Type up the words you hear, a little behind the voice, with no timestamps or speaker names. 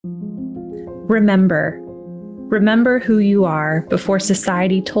Remember. Remember who you are before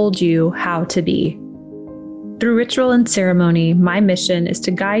society told you how to be. Through ritual and ceremony, my mission is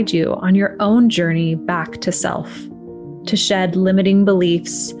to guide you on your own journey back to self, to shed limiting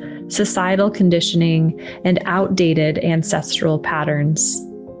beliefs, societal conditioning, and outdated ancestral patterns.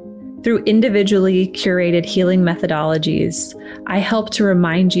 Through individually curated healing methodologies, I help to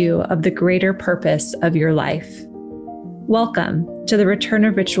remind you of the greater purpose of your life. Welcome to the Return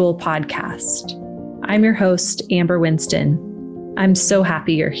of Ritual podcast. I'm your host, Amber Winston. I'm so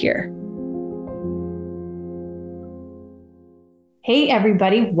happy you're here. Hey,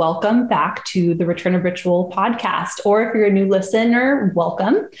 everybody. Welcome back to the Return of Ritual podcast. Or if you're a new listener,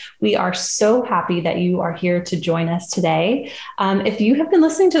 welcome. We are so happy that you are here to join us today. If you have been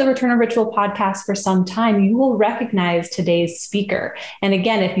listening to the Return of Ritual podcast for some time, you will recognize today's speaker. And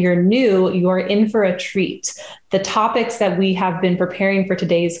again, if you're new, you are in for a treat. The topics that we have been preparing for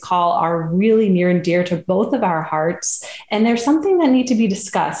today's call are really near and dear to both of our hearts. And there's something that need to be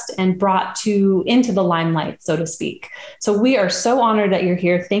discussed and brought into the limelight, so to speak. So we are so honored that you're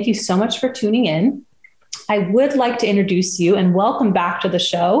here. Thank you so much for tuning in. I would like to introduce you and welcome back to the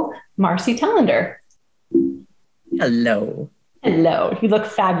show, Marcy Tellender. Hello. Hello. You look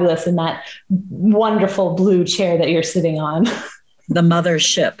fabulous in that wonderful blue chair that you're sitting on. The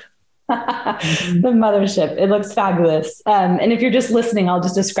mothership. The mothership. It looks fabulous. And if you're just listening, I'll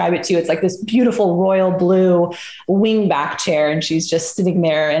just describe it to you. It's like this beautiful royal blue wingback chair, and she's just sitting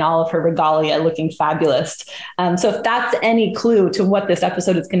there in all of her regalia looking fabulous. So if that's any clue to what this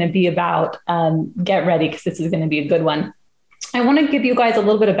episode is going to be about, get ready because this is going to be a good one. I want to give you guys a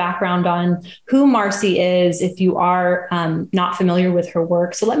little bit of background on who Marcy is if you are not familiar with her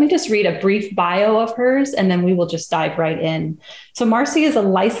work. So let me just read a brief bio of hers, and then we will just dive right in. So Marcy is a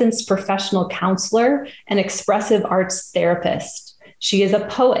licensed professional counselor and expressive arts therapist. She is a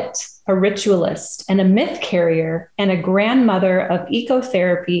poet, a ritualist, and a myth carrier, and a grandmother of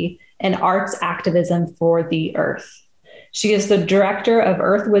ecotherapy and arts activism for the earth. She is the director of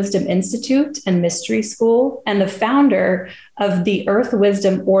Earth Wisdom Institute and Mystery School and the founder of the Earth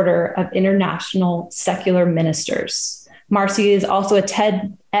Wisdom Order of International Secular Ministers. Marcy is also a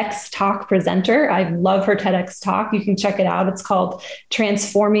TEDx Talk presenter. I love her TEDx Talk. You can check it out. It's called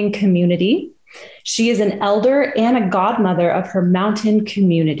Transforming Community. She is an elder and a godmother of her mountain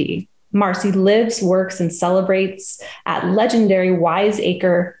community. Marcy lives, works, and celebrates at legendary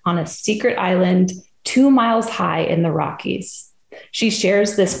Wiseacre on a secret island 2 miles high in the Rockies. She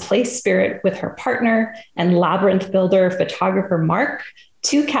shares this place spirit with her partner and labyrinth builder, photographer Mark,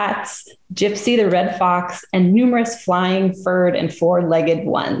 2 cats, Gypsy the red fox, and numerous flying, furred, and 4-legged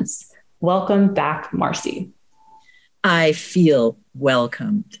ones. Welcome back, Marcy. I feel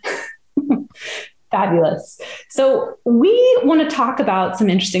welcomed. Fabulous. So we want to talk about some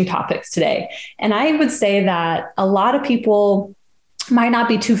interesting topics today. And I would say that a lot of people might not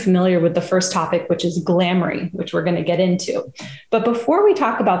be too familiar with the first topic, which is glamoury, which we're going to get into. But before we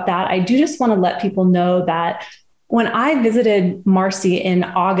talk about that, I do just want to let people know that when I visited Marcy in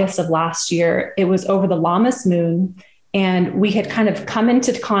August of last year, it was over the Lammas moon, and we had kind of come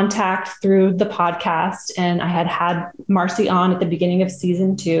into contact through the podcast, and I had Marcy on at the beginning of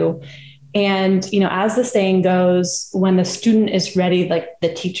season 2. And, as the saying goes, when the student is ready, like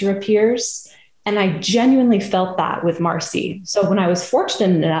the teacher appears. And I genuinely felt that with Marcy. So when I was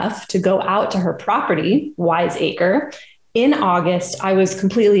fortunate enough to go out to her property, Wiseacre, in August, I was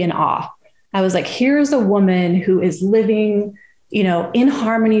completely in awe. I was like, here's a woman who is living, in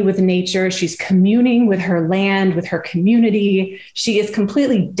harmony with nature. She's communing with her land, with her community. She is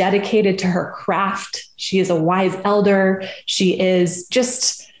completely dedicated to her craft. She is a wise elder. She is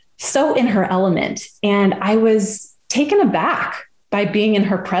just so in her element. And I was taken aback by being in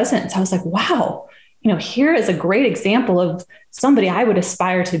her presence. I was like, wow, here is a great example of somebody I would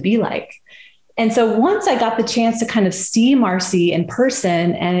aspire to be like. And so once I got the chance to kind of see Marcy in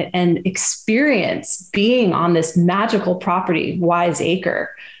person and experience being on this magical property,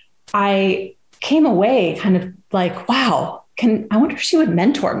 Wiseacre, I came away kind of like, wow, I wonder if she would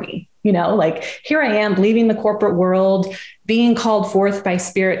mentor me. Here I am leaving the corporate world, being called forth by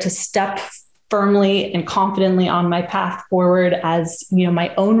spirit to step firmly and confidently on my path forward as,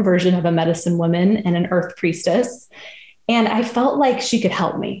 my own version of a medicine woman and an earth priestess. And I felt like she could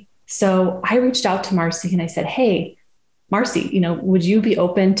help me. So I reached out to Marcy and I said, hey, Marcy, would you be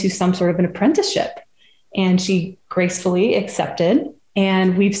open to some sort of an apprenticeship? And she gracefully accepted.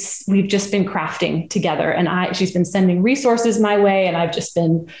 And we've just been crafting together. And she's been sending resources my way. And I've just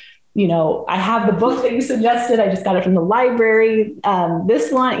been I have the book that you suggested. I just got it from the library.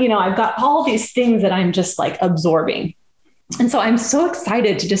 This one, I've got all these things that I'm just like absorbing. And so I'm so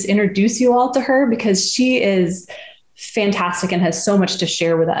excited to just introduce you all to her because she is fantastic and has so much to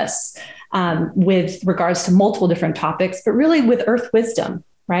share with us with regards to multiple different topics, but really with earth wisdom,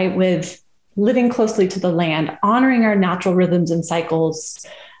 right? With living closely to the land, honoring our natural rhythms and cycles,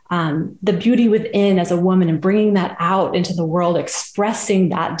 the beauty within as a woman and bringing that out into the world, expressing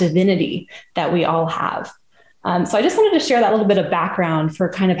that divinity that we all have. So I just wanted to share that little bit of background for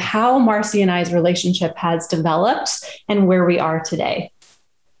kind of how Marcy and I's relationship has developed and where we are today.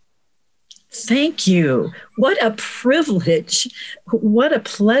 Thank you. What a privilege. What a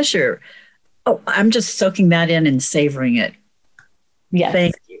pleasure. Oh, I'm just soaking that in and savoring it. Yes.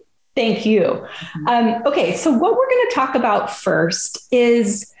 Thank you. Thank you. Okay, so what we're going to talk about first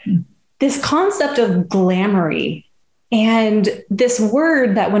is this concept of glamoury. And this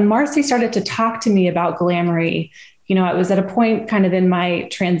word that when Marcy started to talk to me about glamoury, I was at a point kind of in my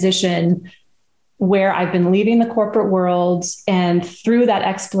transition where I've been leaving the corporate world. And through that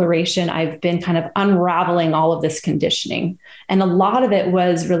exploration, I've been kind of unraveling all of this conditioning. And a lot of it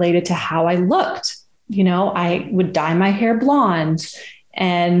was related to how I looked. I would dye my hair blonde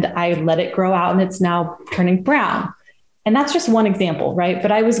and I let it grow out and it's now turning brown. And that's just one example, right?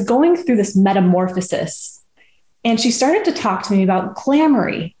 But I was going through this metamorphosis and she started to talk to me about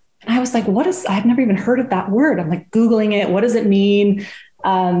glamoury. And I was like, I've never even heard of that word. I'm like Googling it. What does it mean?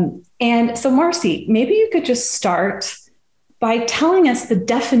 And so Marcy, maybe you could just start by telling us the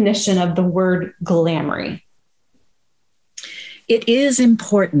definition of the word glamoury. It is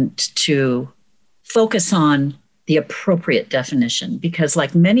important to focus on the appropriate definition because,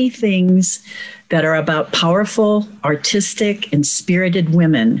 like many things that are about powerful, artistic, and spirited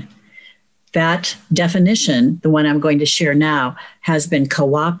women, that definition, the one I'm going to share now, has been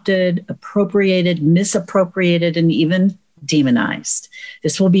co-opted, appropriated, misappropriated, and even demonized.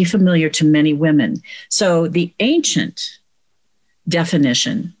 This will be familiar to many women. So the ancient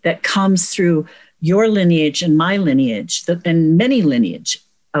definition that comes through your lineage and my lineage, and many lineage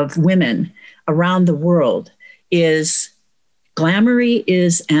of women around the world, is glamoury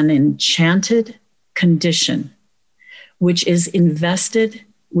is an enchanted condition which is invested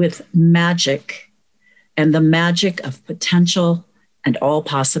with magic and the magic of potential and all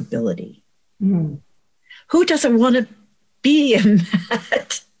possibility. Mm. Who doesn't want to be in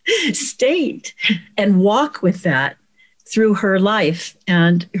that state and walk with that through her life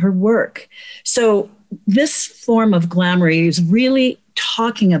and her work? So this form of glamoury is really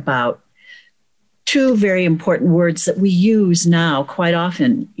talking about two very important words that we use now quite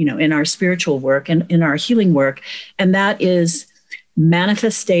often, in our spiritual work and in our healing work, and that is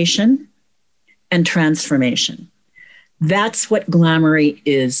manifestation and transformation. That's what glamoury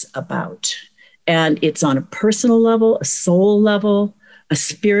is about. And it's on a personal level, a soul level, a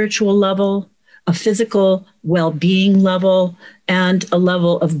spiritual level, a physical well-being level, and a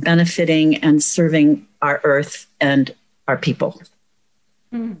level of benefiting and serving our earth and our people.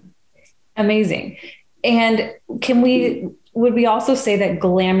 Mm. Amazing. And would we also say that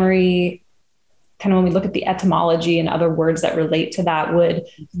glamoury, kind of when we look at the etymology and other words that relate to that, would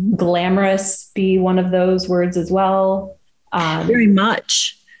glamorous be one of those words as well? Very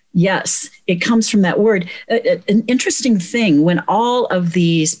much. Yes, it comes from that word. An interesting thing, when all of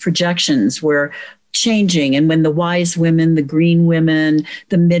these projections were changing and when the wise women, the green women,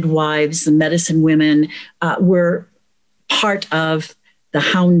 the midwives, the medicine women were part of the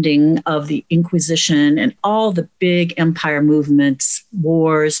hounding of the Inquisition and all the big empire movements,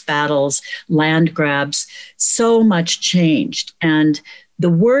 wars, battles, land grabs, so much changed. And the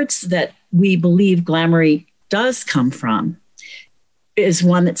words that we believe glamoury does come from is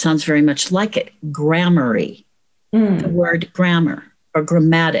one that sounds very much like it, grammary, the word grammar or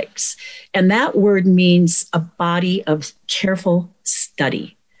grammatics. And that word means a body of careful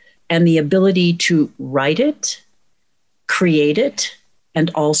study and the ability to write it, create it, and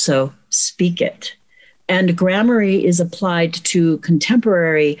also speak it. And grammary is applied to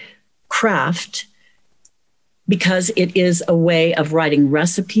contemporary craft because it is a way of writing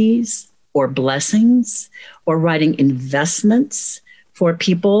recipes or blessings or writing investments for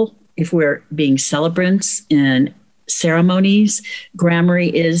people. If we're being celebrants in ceremonies, grammary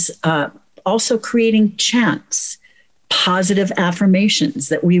is also creating chants, positive affirmations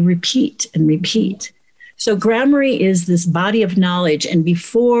that we repeat and repeat. So grammary is this body of knowledge. And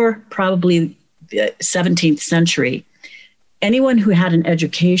before probably the 17th century, anyone who had an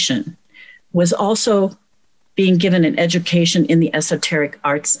education was also being given an education in the esoteric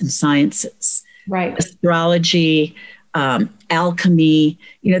arts and sciences. Right. Astrology, alchemy,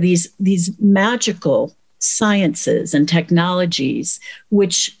 these magical sciences and technologies,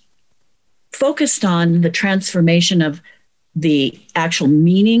 which focused on the transformation of the actual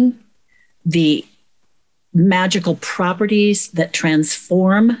meaning, the magical properties that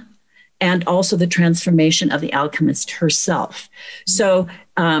transform, and also the transformation of the alchemist herself. So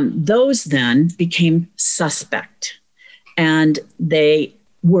those then became suspect, and they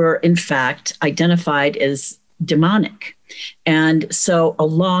were in fact identified as demonic. And so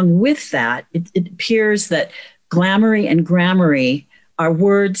along with that, it appears that glamoury and gramarye are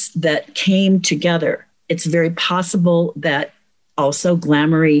words that came together. It's very possible that also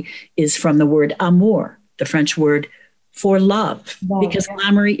glamoury is from the word amour, the French word for love, because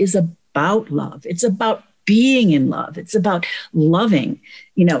glamoury is about love. It's about being in love. It's about loving,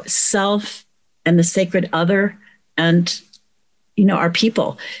 self and the sacred other and, our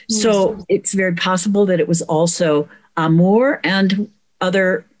people. Yes. So it's very possible that it was also amour and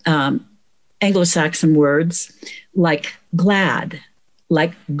other Anglo-Saxon words like glad,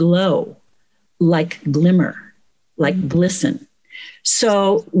 like glow, like glimmer, like glisten.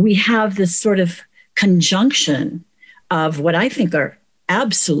 So we have this sort of conjunction of what I think are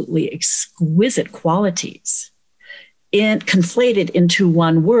absolutely exquisite qualities conflated into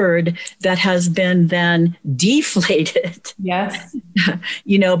one word that has been then deflated, yes,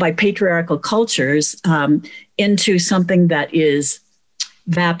 by patriarchal cultures into something that is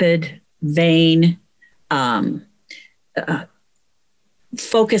vapid, vain,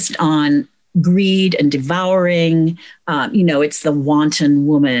 focused on greed and devouring. It's the wanton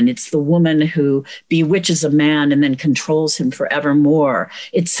woman. It's the woman who bewitches a man and then controls him forevermore.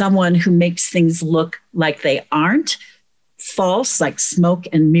 It's someone who makes things look like they aren't, false, like smoke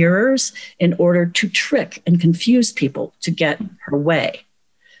and mirrors, in order to trick and confuse people to get her way.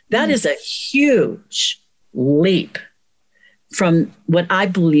 That is a huge leap from what I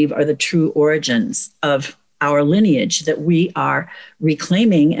believe are the true origins of our lineage that we are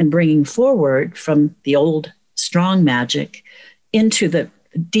reclaiming and bringing forward from the old strong magic into the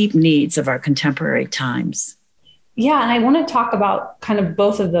deep needs of our contemporary times. Yeah, and I want to talk about kind of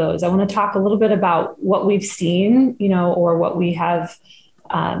both of those. I want to talk a little bit about what we've seen, or what we have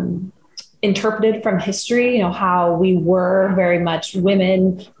interpreted from history, how we were very much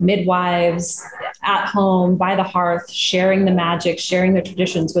women, midwives, at home, by the hearth, sharing the magic, sharing the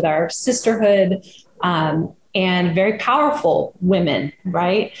traditions with our sisterhood, and very powerful women,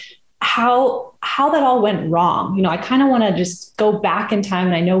 right? How that all went wrong. I kind of want to just go back in time,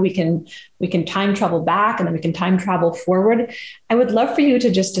 and I know we can time travel back and then we can time travel forward. I would love for you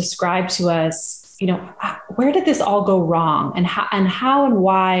to just describe to us, where did this all go wrong, and how and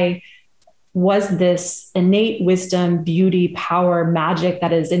why was this innate wisdom, beauty, power, magic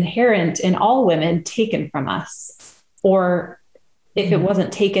that is inherent in all women taken from us? Or if it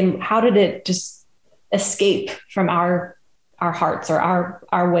wasn't taken, how did it just escape from our hearts or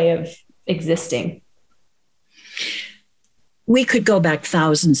our way of existing? We could go back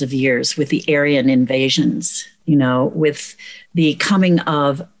thousands of years with the Aryan invasions, with the coming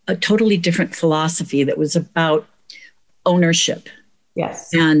of a totally different philosophy that was about ownership.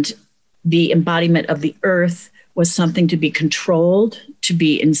 Yes. And the embodiment of the earth was something to be controlled, to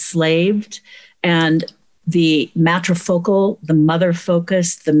be enslaved. And the matrifocal, the mother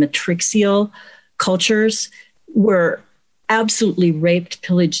focus, the matrixial cultures were absolutely raped,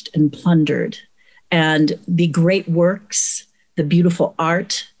 pillaged, and plundered. And the great works, the beautiful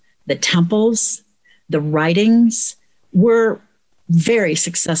art, the temples, the writings were very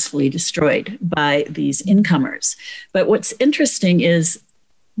successfully destroyed by these incomers. But what's interesting is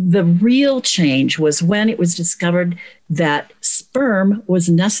the real change was when it was discovered that sperm was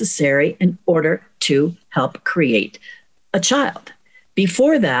necessary in order to help create a child.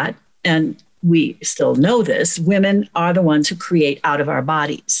 Before that, and we still know this, women are the ones who create out of our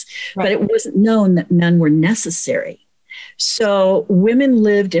bodies. Right. But it wasn't known that men were necessary. So women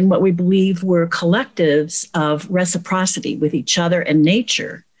lived in what we believe were collectives of reciprocity with each other and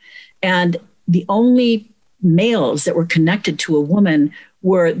nature. And the only males that were connected to a woman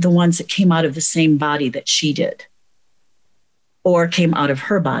were the ones that came out of the same body that she did, or came out of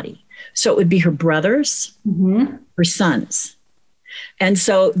her body. So it would be her brothers, her sons. And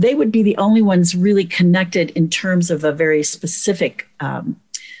so they would be the only ones really connected in terms of a very specific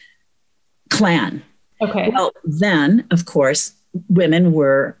clan. Okay. Well, then, of course, women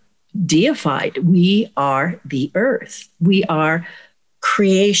were deified. We are the earth. We are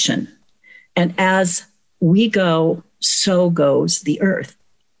creation. And as we go, so goes the earth.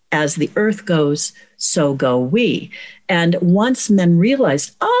 As the earth goes, so go we. And once men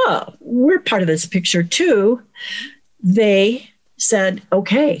realized, we're part of this picture too, they said,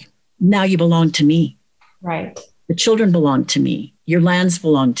 okay, now you belong to me. Right. The children belong to me. Your lands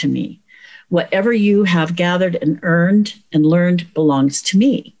belong to me. Whatever you have gathered and earned and learned belongs to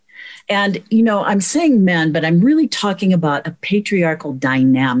me. And, I'm saying men, but I'm really talking about a patriarchal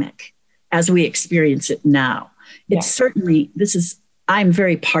dynamic as we experience it now. It's certainly, I'm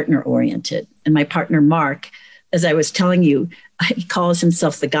very partner oriented. And my partner, Mark, as I was telling you, he calls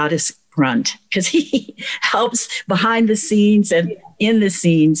himself the goddess grunt because he helps behind the scenes and in the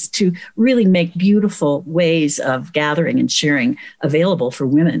scenes to really make beautiful ways of gathering and sharing available for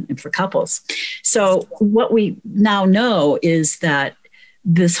women and for couples. So what we now know is that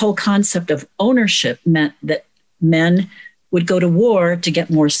this whole concept of ownership meant that men would go to war to get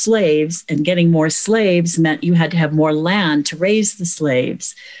more slaves, and getting more slaves meant you had to have more land to raise the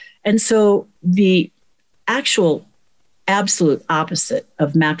slaves. And so the actual absolute opposite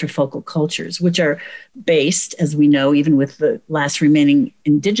of matrifocal cultures, which are based, as we know, even with the last remaining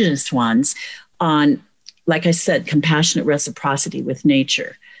indigenous ones, on, like I said, compassionate reciprocity with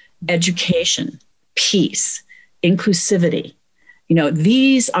nature, education, peace, inclusivity.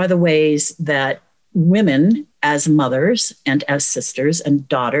 These are the ways that women as mothers and as sisters and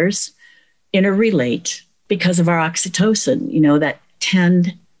daughters interrelate because of our oxytocin, that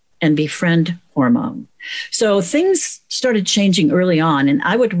tend and befriend hormone. So things started changing early on, and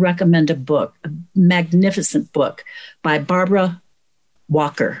I would recommend a book, a magnificent book by Barbara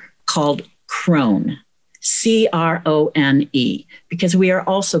Walker called Crone, Crone, because we are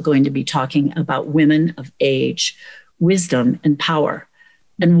also going to be talking about women of age, wisdom, and power.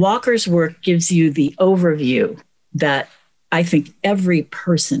 And Walker's work gives you the overview that I think every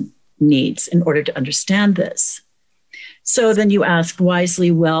person needs in order to understand this. So then you ask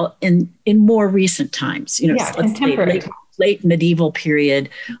wisely, well, in more recent times, contemporary, late medieval period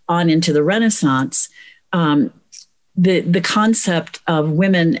on into the Renaissance, the concept of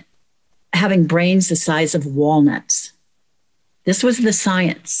women having brains the size of walnuts. This was the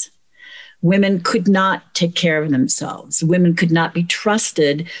science. Women could not take care of themselves. Women could not be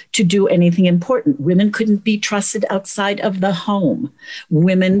trusted to do anything important. Women couldn't be trusted outside of the home.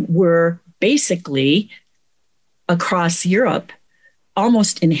 Women were basically across Europe,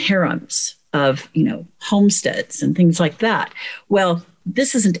 almost in harems of, homesteads and things like that. Well,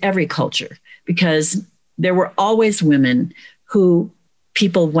 this isn't every culture, because there were always women who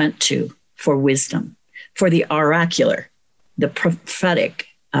people went to for wisdom, for the oracular, the prophetic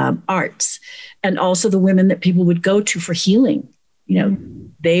arts, and also the women that people would go to for healing.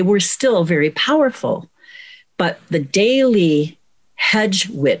 They were still very powerful, but the daily hedge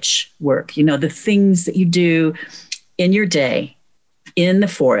witch work, the things that you do in your day, in the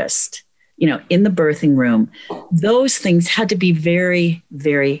forest, in the birthing room, those things had to be very,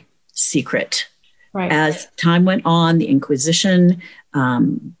 very secret. Right. As time went on, the Inquisition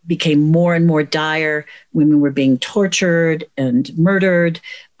became more and more dire. Women were being tortured and murdered.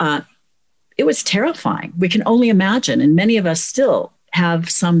 It was terrifying. We can only imagine. And many of us still have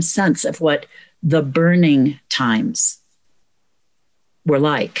some sense of what the burning times were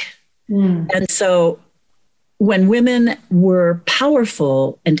like. And so when women were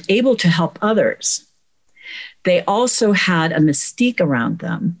powerful and able to help others, they also had a mystique around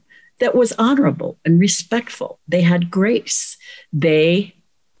them that was honorable and respectful. They had grace. They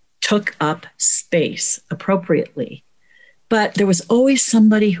took up space appropriately. But there was always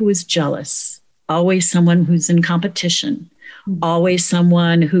somebody who was jealous, always someone who's in competition, always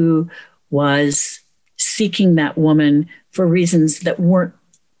someone who was seeking that woman for reasons that weren't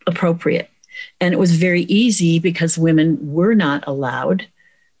appropriate. And it was very easy, because women were not allowed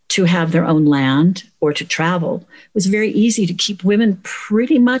to have their own land or to travel. It was very easy to keep women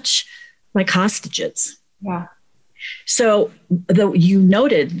pretty much like hostages. Yeah. So though you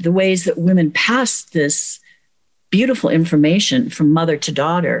noted the ways that women passed this beautiful information from mother to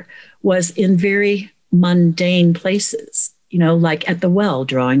daughter was in very mundane places, like at the well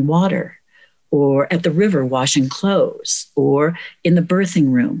drawing water, or at the river washing clothes, or in the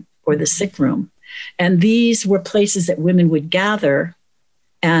birthing room or the sick room. And these were places that women would gather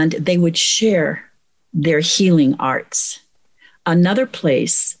and they would share their healing arts. Another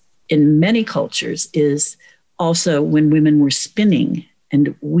place in many cultures is also when women were spinning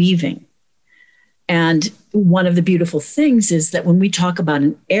and weaving. And one of the beautiful things is that when we talk about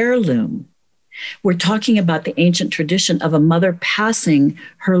an heirloom, we're talking about the ancient tradition of a mother passing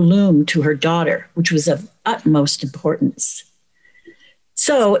her loom to her daughter, which was of utmost importance.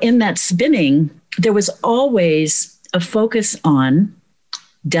 So in that spinning, there was always a focus on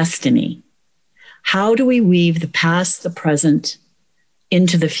destiny. How do we weave the past, the present,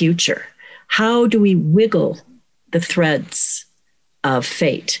 into the future? How do we wiggle the threads of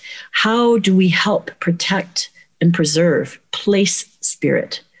fate? How do we help protect and preserve place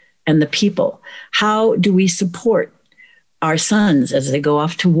spirit and the people? How do we support our sons as they go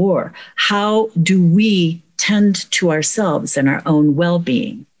off to war? How do we tend to ourselves and our own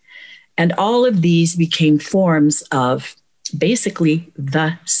well-being? And all of these became forms of basically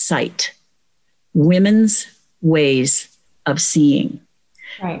the sight, women's ways of seeing.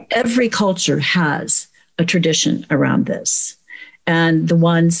 Right. Every culture has a tradition around this. And the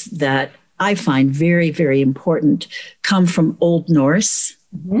ones that I find very, very important come from Old Norse,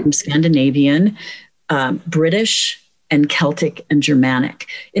 from Scandinavian, British, and Celtic and Germanic.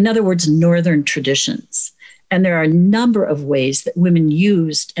 In other words, Northern traditions. And there are a number of ways that women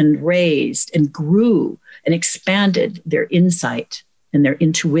used and raised and grew and expanded their insight and their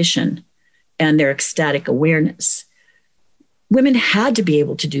intuition and their ecstatic awareness. Women had to be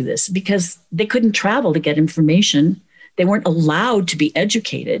able to do this because they couldn't travel to get information. They weren't allowed to be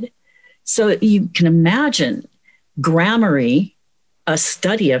educated. So you can imagine grammary, a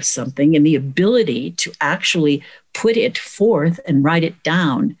study of something, and the ability to actually put it forth and write it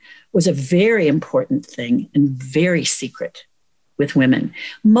down was a very important thing and very secret with women.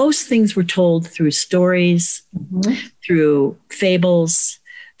 Most things were told through stories, through fables,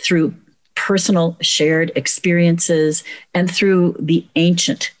 through personal shared experiences, and through the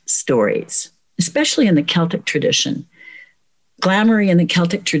ancient stories, especially in the Celtic tradition. Glamoury in the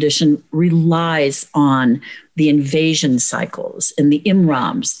Celtic tradition relies on the invasion cycles and the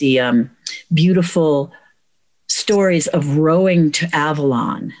Imrams, the beautiful stories of rowing to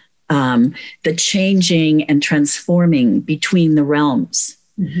Avalon, the changing and transforming between the realms.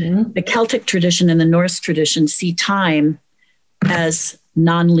 The Celtic tradition and the Norse tradition see time as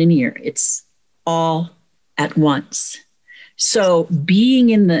nonlinear. It's all at once. So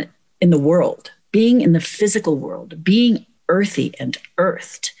being in the world, being in the physical world, being earthy and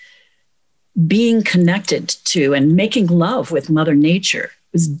earthed, being connected to and making love with Mother Nature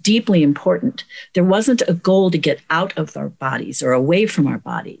was deeply important. There wasn't a goal to get out of our bodies or away from our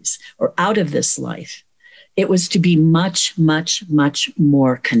bodies or out of this life. It was to be much, much, much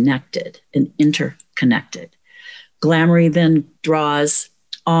more connected and interconnected. Glamoury then draws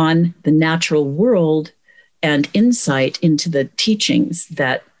on the natural world and insight into the teachings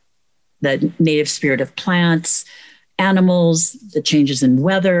that the native spirit of plants, animals, the changes in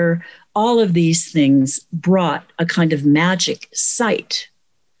weather, all of these things brought a kind of magic sight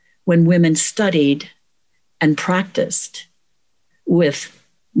when women studied and practiced with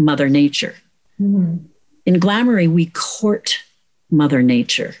Mother Nature. In Glamoury, we court Mother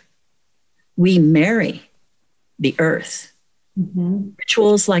Nature. We marry the earth.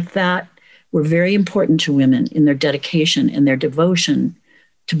 Rituals like that were very important to women in their dedication and their devotion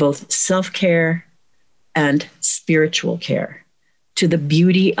to both self-care and spiritual care, to the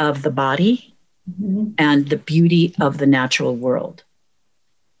beauty of the body and the beauty of the natural world.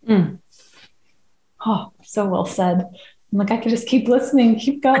 Oh, so well said. I'm like, I could just keep listening,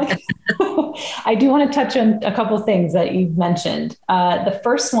 keep going. I do want to touch on a couple of things that you've mentioned. The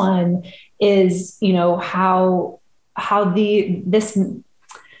first one is, how this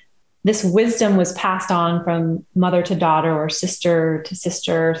wisdom was passed on from mother to daughter or sister to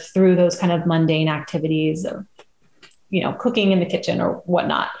sister through those kind of mundane activities of, cooking in the kitchen or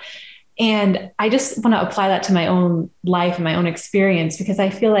whatnot. And I just want to apply that to my own life and my own experience, because I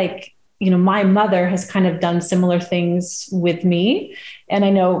feel like, my mother has kind of done similar things with me. And I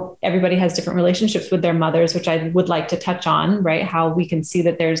know everybody has different relationships with their mothers, which I would like to touch on, right? How we can see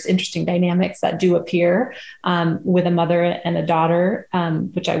that there's interesting dynamics that do appear with a mother and a daughter,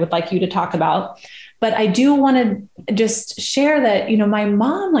 which I would like you to talk about. But I do want to just share that, my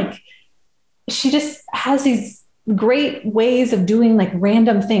mom, she just has these great ways of doing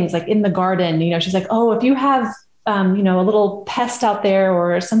random things, like in the garden. She's like, oh, if you have a little pest out there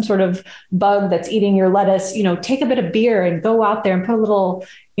or some sort of bug that's eating your lettuce, take a bit of beer and go out there and put a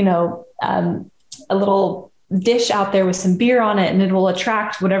little dish out there with some beer on it, and it will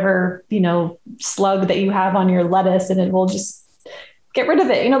attract whatever, slug that you have on your lettuce, and it will just get rid of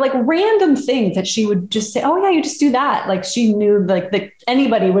it, random things that she would just say, oh yeah, you just do that. She knew that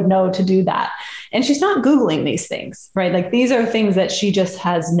anybody would know to do that. And she's not Googling these things, right? These are things that she just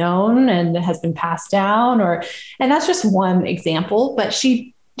has known and has been passed down, and that's just one example, but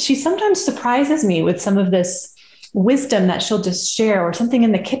she sometimes surprises me with some of this wisdom that she'll just share, or something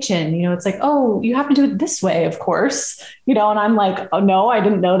in the kitchen. It's like, oh, you have to do it this way, of course, and I'm like, oh no, I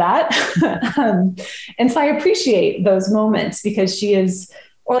didn't know that. And so I appreciate those moments, because she is,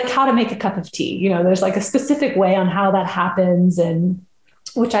 or how to make a cup of tea, there's a specific way on how that happens. And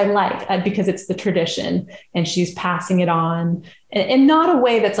which I like because it's the tradition and she's passing it on, and not a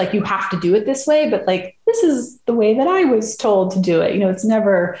way that's like, you have to do it this way, but like, this is the way that I was told to do it. It's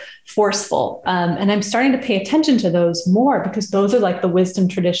never forceful. And I'm starting to pay attention to those more, because those are like the wisdom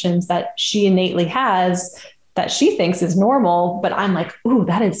traditions that she innately has, that she thinks is normal, but I'm like, ooh,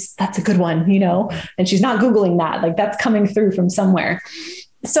 that's a good one, and she's not Googling that, like that's coming through from somewhere.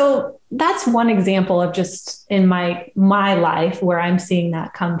 So that's one example of just in my life where I'm seeing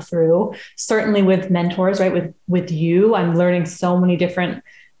that come through. Certainly with mentors, right? With you, I'm learning so many different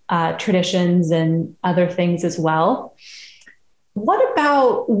traditions and other things as well. What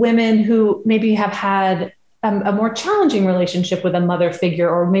about women who maybe have had a more challenging relationship with a mother figure,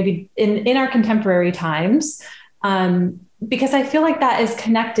 or maybe in our contemporary times? Because I feel like that is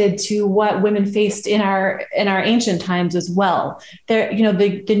connected to what women faced in our ancient times as well. There,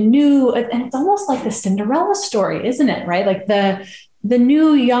 the new, and it's almost like the Cinderella story, isn't it? Right? Like the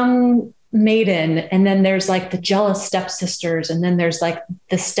new young maiden, and then there's like the jealous stepsisters, and then there's like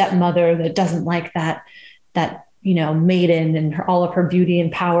the stepmother that doesn't like that maiden and all of her beauty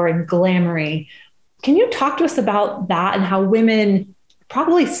and power and glamoury. Can you talk to us about that and how women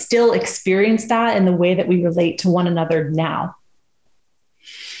probably still experience that in the way that we relate to one another now?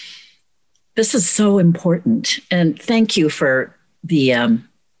 This is so important. And thank you for the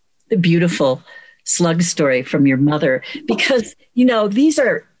beautiful slug story from your mother, because, these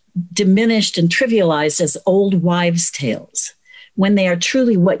are diminished and trivialized as old wives' tales, when they are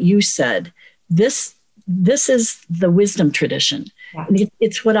truly what you said. This is the wisdom tradition. Yeah.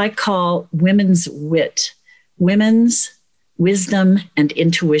 It's what I call women's wit, women's wisdom and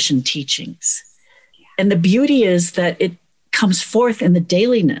intuition teachings. And the beauty is that it comes forth in the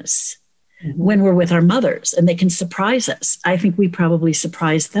dailiness when we're with our mothers, and they can surprise us. I think we probably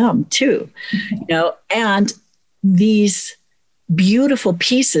surprise them too, and these beautiful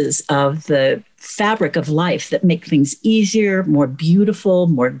pieces of the fabric of life that make things easier, more beautiful,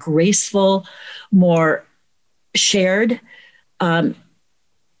 more graceful, more shared.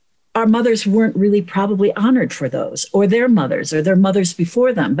 Our mothers weren't really probably honored for those, or their mothers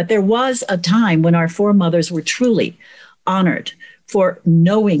before them. But there was a time when our foremothers were truly honored for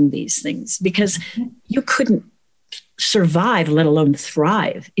knowing these things, because you couldn't survive, let alone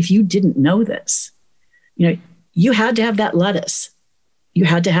thrive, if you didn't know this. You had to have that lettuce. You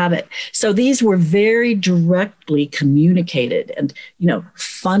had to have it. So these were very directly communicated and,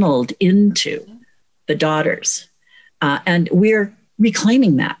 funneled into the daughters. And we're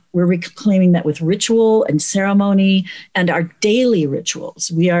reclaiming that. We're reclaiming that with ritual and ceremony and our daily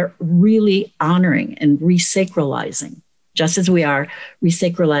rituals. We are really honoring and resacralizing, just as we are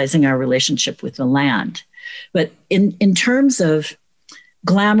resacralizing our relationship with the land. But in terms of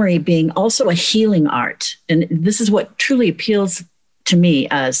glamoury being also a healing art, and this is what truly appeals to me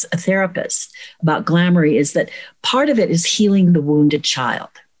as a therapist about glamoury, is that part of it is healing the wounded child.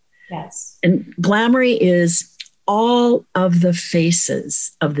 Yes. And glamoury is all of the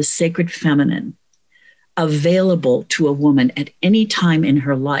faces of the sacred feminine available to a woman at any time in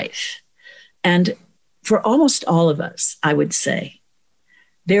her life. And for almost all of us, I would say,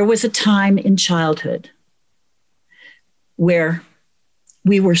 there was a time in childhood where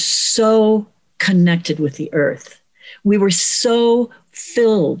we were so connected with the earth. We were so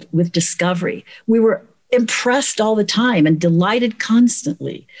filled with discovery. We were impressed all the time and delighted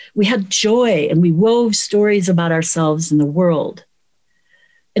constantly. We had joy and we wove stories about ourselves and the world.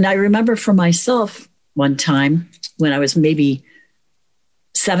 And I remember for myself one time when I was maybe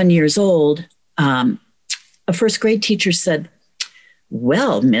 7 years old, a first grade teacher said,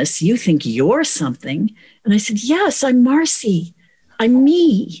 "Well, miss, you think you're something?" And I said, "Yes, I'm Marcy. I'm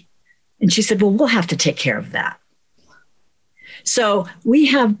me." And she said, "Well, we'll have to take care of that." So we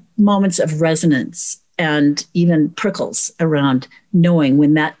have moments of resonance and even prickles around knowing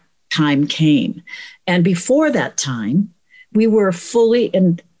when that time came. And before that time, we were fully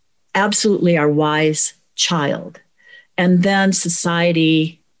and absolutely our wise child. And then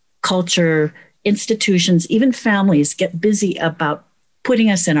society, culture, institutions, even families get busy about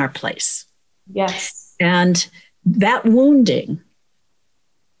putting us in our place. Yes. And that wounding,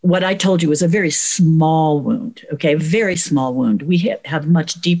 what I told you, was a very small wound, okay? Very small wound. We have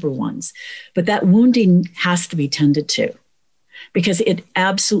much deeper ones. But that wounding has to be tended to because it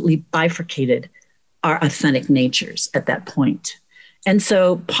absolutely bifurcated our authentic natures at that point. And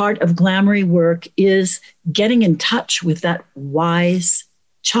so part of glamoury work is getting in touch with that wise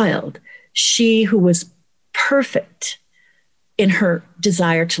child, she who was perfect in her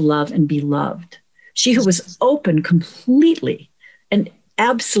desire to love and be loved, she who was open completely and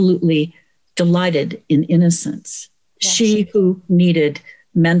absolutely delighted in innocence. Yes. She who needed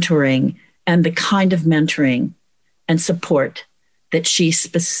mentoring and the kind of mentoring and support that she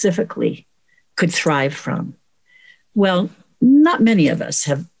specifically could thrive from. Well, not many of us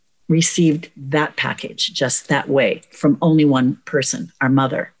have received that package just that way from only one person, our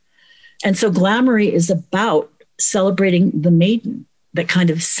mother. And so Glamoury is about celebrating the maiden, that kind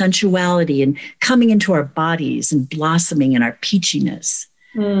of sensuality and coming into our bodies and blossoming in our peachiness.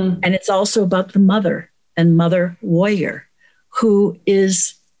 And it's also about the mother and mother warrior who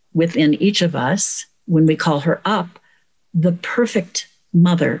is within each of us, when we call her up, the perfect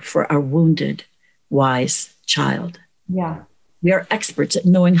mother for our wounded, wise child. Yeah. We are experts at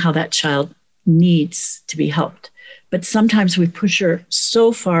knowing how that child needs to be helped. But sometimes we push her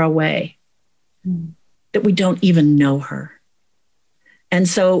so far away that we don't even know her. And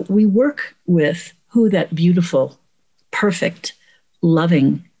so we work with who that beautiful, perfect,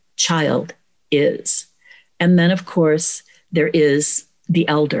 loving child is. And then, of course, there is the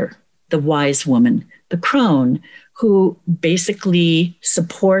elder, the wise woman, the crone, who basically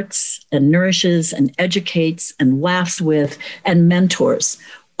supports and nourishes and educates and laughs with and mentors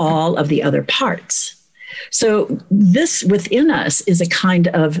all of the other parts. So this within us is a kind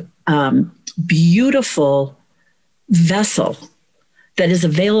of beautiful vessel that is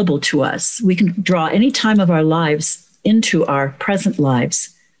available to us. We can draw any time of our lives into our present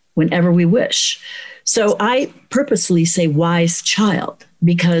lives whenever we wish. So I purposely say wise child,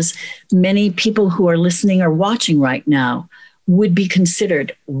 because many people who are listening or watching right now would be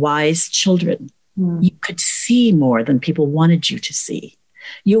considered wise children. You could see more than people wanted you to see.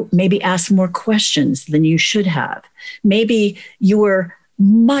 You maybe asked more questions than you should have. Maybe you were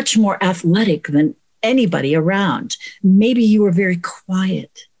much more athletic than anybody around. Maybe you were very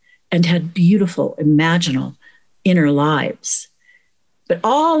quiet and had beautiful, imaginal inner lives. But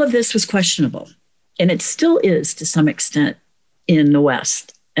all of this was questionable. And it still is to some extent in the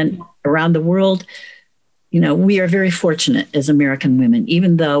West and around the world. You know, we are very fortunate as American women,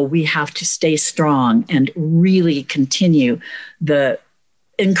 even though we have to stay strong and really continue the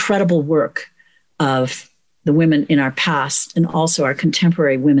incredible work of the women in our past and also our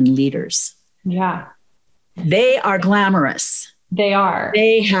contemporary women leaders. Yeah. They are glamorous. They are.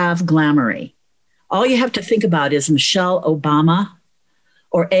 They have glamoury. All you have to think about is Michelle Obama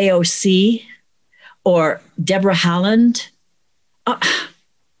or AOC or Deborah Haaland.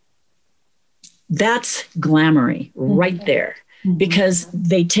 That's glamoury right there, because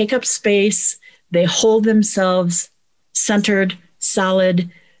they take up space, they hold themselves centered, solid,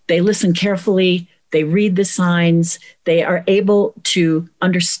 they listen carefully, they read the signs, they are able to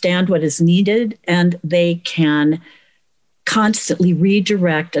understand what is needed, and they can constantly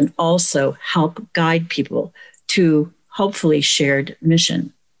redirect and also help guide people to hopefully shared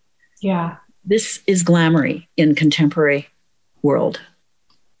mission. Yeah. This is glamoury in contemporary world.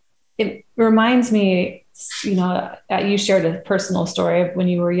 It reminds me, you know, you shared a personal story of when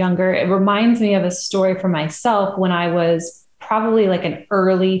you were younger. It reminds me of a story for myself when I was probably like an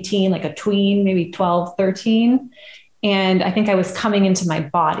early teen, like a tween, maybe 12, 13. And I think I was coming into my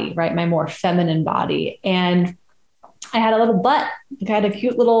body, right? My more feminine body. And I had a little butt. I had a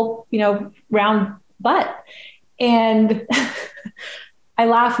cute little, you know, round butt. And I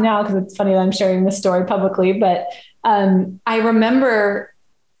laugh now because it's funny that I'm sharing this story publicly, but I remember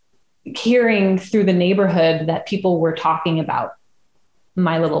hearing through the neighborhood that people were talking about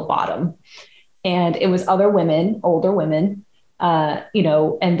my little bottom. And it was other women, older women, you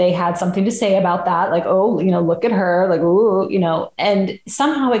know, and they had something to say about that. Like, oh, you know, look at her, like, ooh, you know, and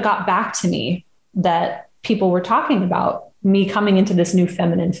somehow it got back to me that people were talking about me coming into this new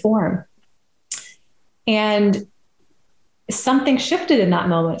feminine form. And something shifted in that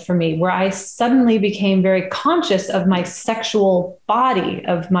moment for me where I suddenly became very conscious of my sexual body,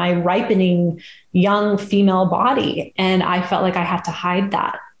 of my ripening young female body. And I felt like I had to hide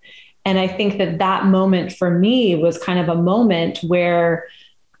that. And I think that that moment for me was kind of a moment where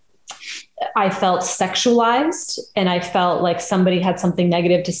I felt sexualized and I felt like somebody had something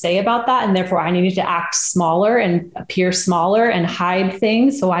negative to say about that. And therefore I needed to act smaller and appear smaller and hide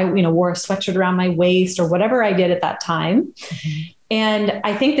things. So I, you know, wore a sweatshirt around my waist or whatever I did at that time. And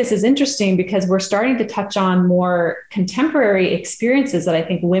I think this is interesting because we're starting to touch on more contemporary experiences that I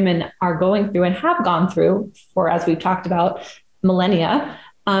think women are going through and have gone through for, as we've talked about, millennia.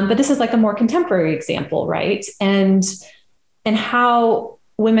 But this is like a more contemporary example, right? And how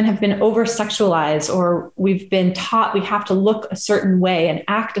women have been over-sexualized, or we've been taught we have to look a certain way and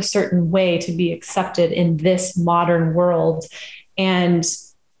act a certain way to be accepted in this modern world. And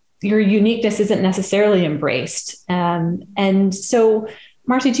your uniqueness isn't necessarily embraced. And so,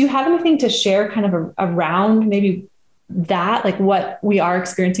 Marcy, do you have anything to share kind of around maybe that, like what we are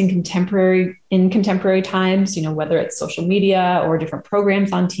experiencing in contemporary times, whether it's social media or different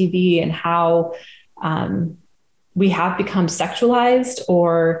programs on TV, and how we have become sexualized,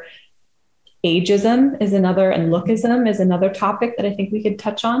 or ageism is another, and lookism is another topic that I think we could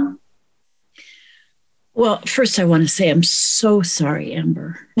touch on. Well, first I want to say I'm so sorry,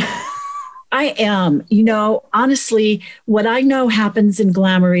 Amber. I am. Honestly, what I know happens in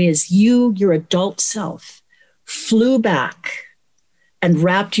Glamoury is your adult self, flew back and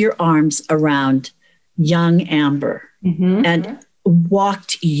wrapped your arms around young Amber and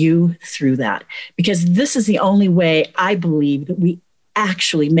walked you through that. Because this is the only way I believe that we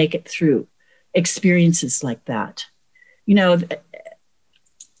actually make it through experiences like that.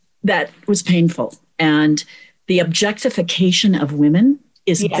 That was painful. And the objectification of women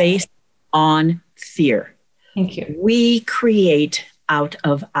is based on fear. Thank you. We create out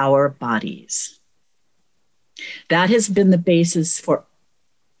of our bodies. That has been the basis for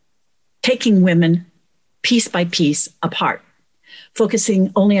taking women piece by piece apart,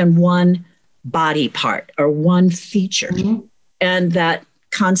 focusing only on one body part or one feature. And that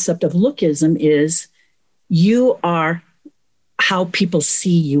concept of lookism is you are how people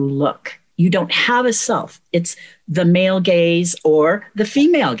see you look. You don't have a self. It's the male gaze or the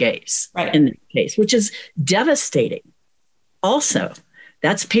female gaze in this case, which is devastating. Also,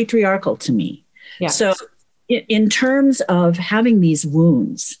 that's patriarchal to me. Yes. So in terms of having these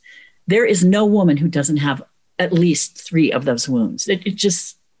wounds, there is no woman who doesn't have at least 3 of those wounds. It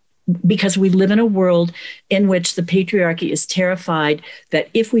just, because we live in a world in which the patriarchy is terrified that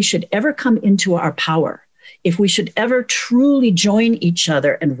if we should ever come into our power, if we should ever truly join each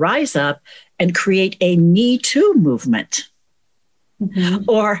other and rise up and create a Me Too movement,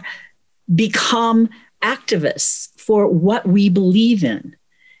 or become activists for what we believe in,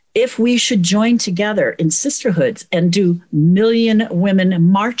 if we should join together in sisterhoods and do million women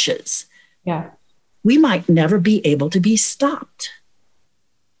marches, we might never be able to be stopped.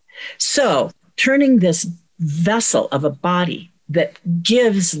 So turning this vessel of a body that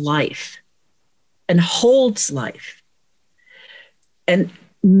gives life and holds life and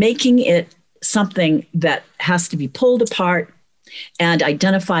making it something that has to be pulled apart and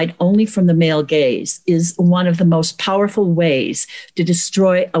identified only from the male gaze is one of the most powerful ways to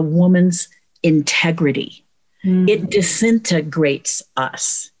destroy a woman's integrity. It disintegrates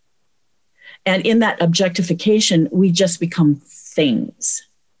us. And in that objectification, we just become things.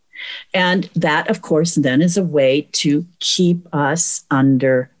 And that, of course, then is a way to keep us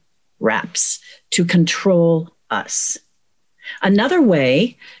under wraps, to control us. Another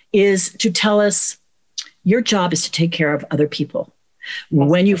way is to tell us your job is to take care of other people.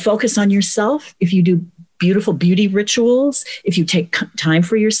 When you focus on yourself, if you do beautiful beauty rituals, if you take time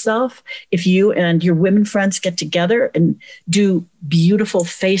for yourself, if you and your women friends get together and do beautiful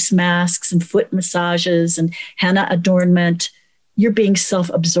face masks and foot massages and henna adornment, you're being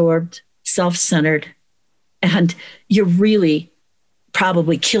self-absorbed, self-centered, and you're really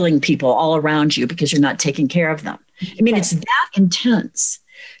probably killing people all around you because you're not taking care of them. I mean, it's that intense.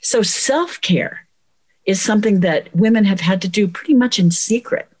 So self-care is something that women have had to do pretty much in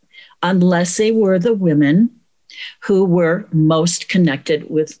secret, unless they were the women who were most connected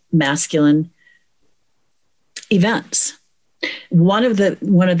with masculine events. One of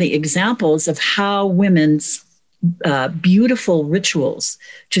the examples of how women's beautiful rituals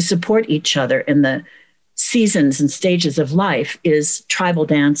to support each other in the seasons and stages of life is tribal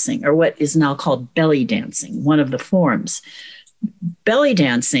dancing, or what is now called belly dancing, one of the forms. Belly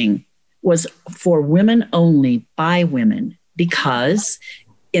dancing was for women only, by women, because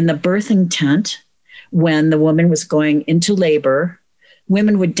in the birthing tent, when the woman was going into labor,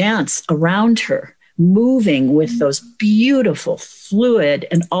 women would dance around her, moving with those beautiful, fluid,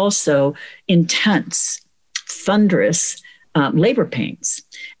 and also intense, thunderous labor pains.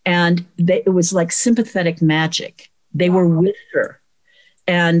 And it was like sympathetic magic. They were with her.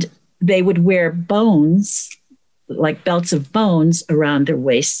 And they would wear bones, like belts of bones around their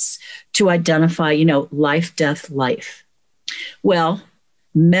waists to identify, life, death, life. Well,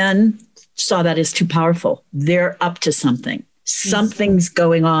 men saw that as too powerful. They're up to something. Something's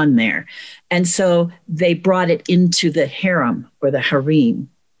going on there. And so they brought it into the harem or the harem.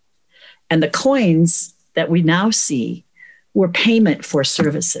 And the coins that we now see were payment for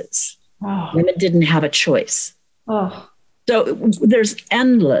services. Oh. Women didn't have a choice. Oh. So there's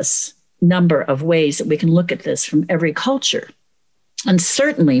endless number of ways that we can look at this from every culture. And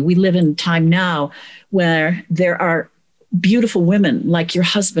certainly we live in a time now where there are beautiful women like your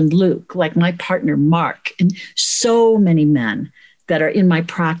husband, Luke, like my partner, Mark, and so many men that are in my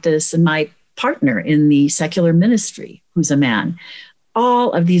practice and my partner in the secular ministry who's a man.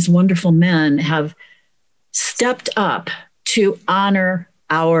 All of these wonderful men have stepped up to honor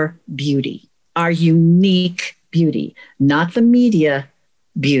our beauty, our unique beauty, not the media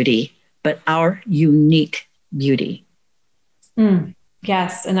beauty, but our unique beauty.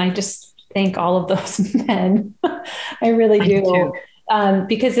 Yes. And I just thank all of those men. I really do.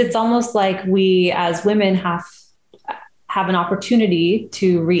 Because it's almost like we as women have an opportunity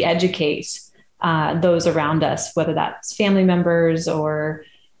to re-educate those around us, whether that's family members or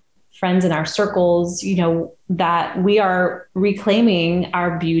friends in our circles, that we are reclaiming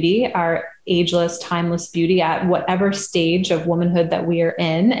our beauty, our ageless, timeless beauty at whatever stage of womanhood that we are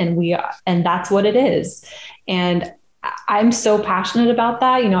in. And that's what it is. And I'm so passionate about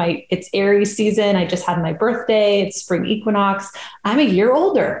that. It's Aries season. I just had my birthday. It's spring equinox. I'm a year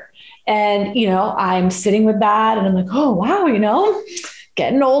older, and, I'm sitting with that and I'm like, oh, wow,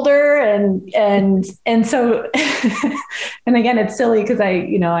 getting older. And so, and again, it's silly because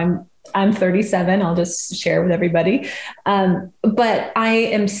I'm 37. I'll just share with everybody. But I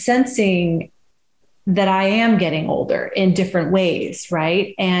am sensing that I am getting older in different ways.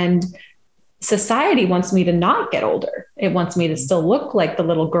 Right. And society wants me to not get older. It wants me to still look like the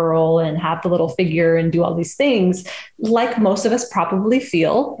little girl and have the little figure and do all these things like most of us probably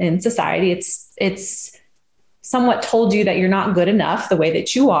feel in society. It's somewhat told you that you're not good enough the way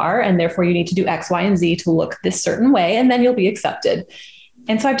that you are, and therefore you need to do X, Y, and Z to look this certain way, and then you'll be accepted.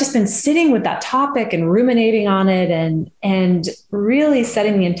 And so I've just been sitting with that topic and ruminating on it and really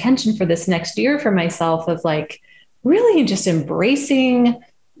setting the intention for this next year for myself of like really just embracing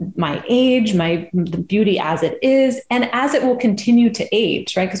my age, the beauty as it is, and as it will continue to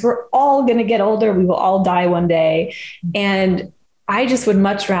age, right? Because we're all going to get older. We will all die one day. And I just would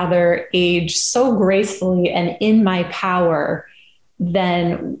much rather age so gracefully and in my power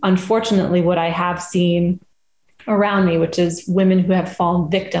than, unfortunately, what I have seen around me, which is women who have fallen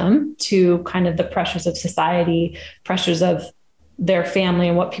victim to kind of the pressures of society, pressures of their family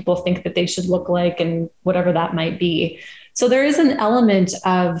and what people think that they should look like and whatever that might be. So there is an element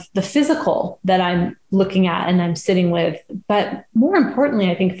of the physical that I'm looking at and I'm sitting with, but more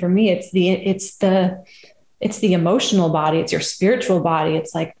importantly, I think for me, it's the emotional body. It's your spiritual body.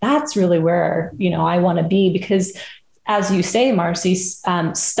 It's like, that's really where, I want to be, because as you say, Marcy,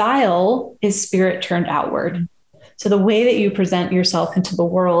 style is spirit turned outward. So the way that you present yourself into the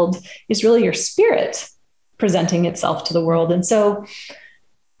world is really your spirit presenting itself to the world. And so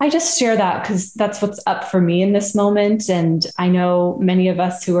I just share that because that's what's up for me in this moment. And I know many of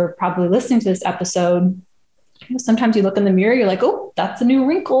us who are probably listening to this episode, sometimes you look in the mirror, you're like, oh, that's a new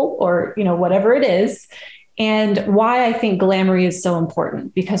wrinkle, or, whatever it is. And why I think Glamoury is so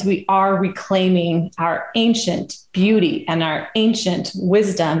important, because we are reclaiming our ancient beauty and our ancient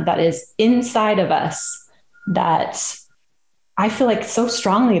wisdom that is inside of us, that I feel like so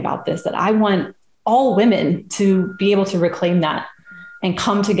strongly about this, that I want all women to be able to reclaim that and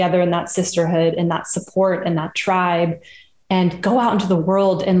come together in that sisterhood and that support and that tribe and go out into the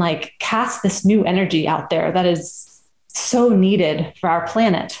world and like cast this new energy out there that is so needed for our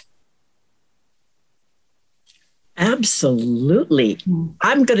planet. Absolutely.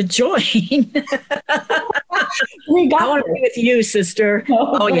 I'm going to join. I want to be with you, sister.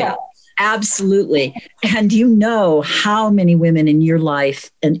 Oh yeah. Absolutely. And how many women in your life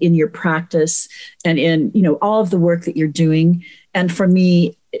and in your practice and in, all of the work that you're doing. And for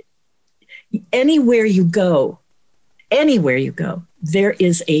me, anywhere you go, there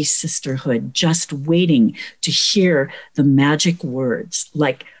is a sisterhood just waiting to hear the magic words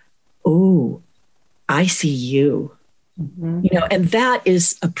like, oh, I see you. Mm-hmm. And that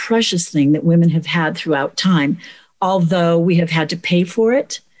is a precious thing that women have had throughout time, although we have had to pay for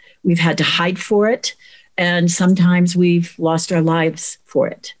it. We've had to hide for it. And sometimes we've lost our lives for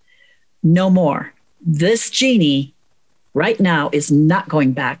it. No more. This genie right now is not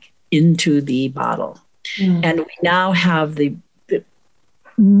going back into the bottle. Mm. And we now have the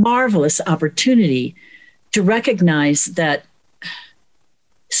marvelous opportunity to recognize that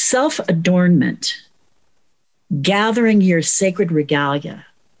self-adornment, gathering your sacred regalia,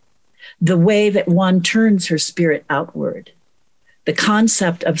 the way that one turns her spirit outward, the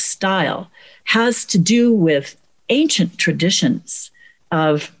concept of style has to do with ancient traditions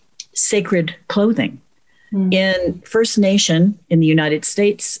of sacred clothing. Mm. In First Nation in the United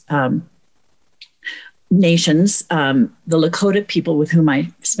States nations, the Lakota people with whom I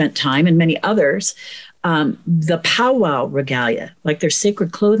spent time and many others, the powwow regalia, like their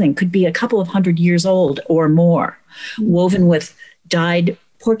sacred clothing, could be a couple of 100 years old or more, woven with dyed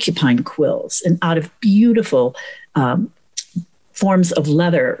porcupine quills and out of beautiful forms of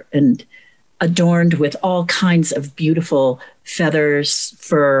leather and adorned with all kinds of beautiful feathers,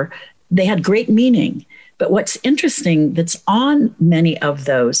 fur. They had great meaning. But what's interesting that's on many of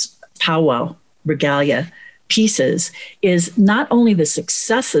those powwow regalia pieces is not only the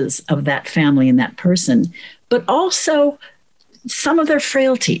successes of that family and that person, but also some of their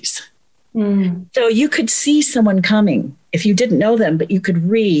frailties. So you could see someone coming if you didn't know them, but you could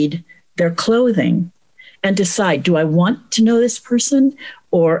read their clothing and decide, do I want to know this person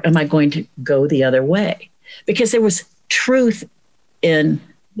or am I going to go the other way? Because there was truth in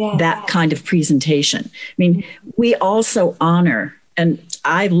that kind of presentation. I mean, we also honor, and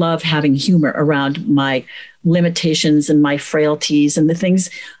I love having humor around my limitations and my frailties and the things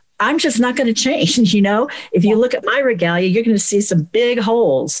I'm just not going to change. You know, if you look at my regalia, you're going to see some big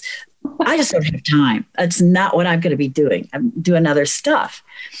holes. I just don't have time. That's not what I'm going to be doing. I'm doing other stuff.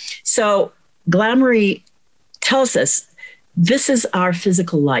 So Glamoury tells us this is our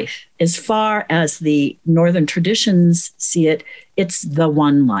physical life. As far as the Northern traditions see it, it's the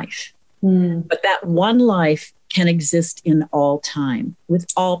one life. But that one life can exist in all time with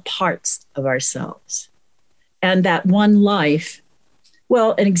all parts of ourselves. And that one life,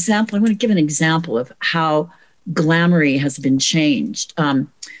 well, an example, I want to give an example of how Glamoury has been changed.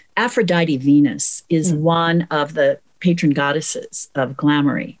 Aphrodite Venus is one of the patron goddesses of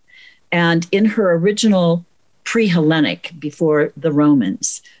Glamoury. And in her original pre-Hellenic, before the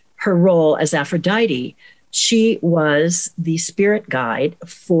Romans, her role as Aphrodite, she was the spirit guide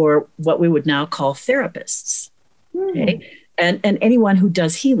for what we would now call therapists. Okay? And anyone who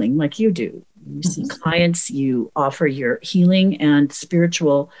does healing like you do. You see clients, you offer your healing and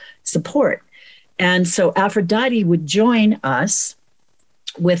spiritual support. And so Aphrodite would join us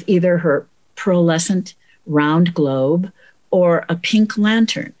with either her pearlescent round globe or a pink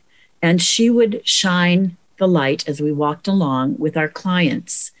lantern. And she would shine the light as we walked along with our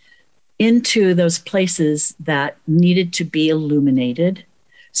clients into those places that needed to be illuminated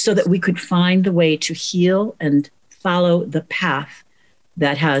so that we could find the way to heal and follow the path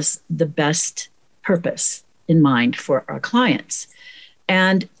that has the best purpose in mind for our clients.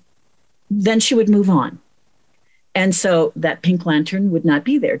 And then she would move on. And so that pink lantern would not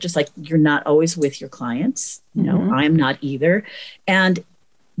be there, just like you're not always with your clients. You know, I'm not either. And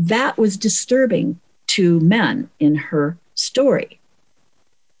that was disturbing to men in her story.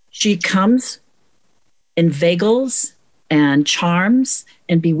 She comes, inveigles and charms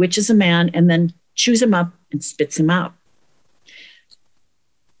and bewitches a man and then chews him up and spits him out.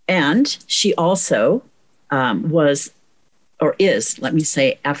 And she also was, or is, let me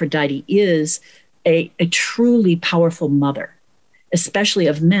say, Aphrodite is a truly powerful mother, especially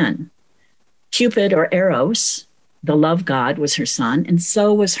of men. Cupid, or Eros, the love god, was her son, and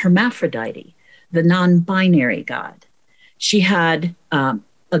so was Hermaphrodite, the non-binary god. She had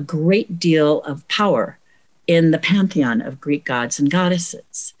a great deal of power in the pantheon of Greek gods and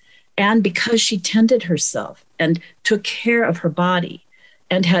goddesses. And because she tended herself and took care of her body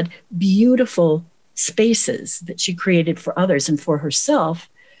and had beautiful spaces that she created for others and for herself,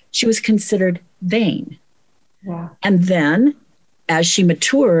 she was considered vain. Yeah. And then as she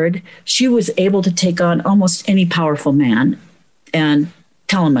matured, she was able to take on almost any powerful man and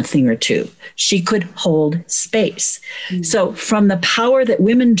tell him a thing or two. She could hold space. So from the power that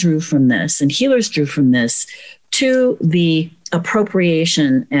women drew from this and healers drew from this to the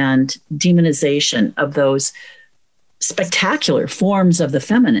appropriation and demonization of those spectacular forms of the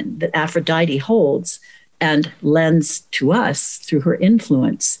feminine that Aphrodite holds and lends to us through her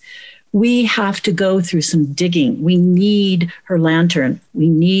influence, we have to go through some digging. We need her lantern. We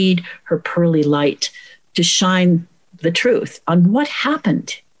need her pearly light to shine the truth on what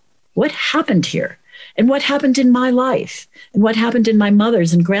happened here, and what happened in my life, and what happened in my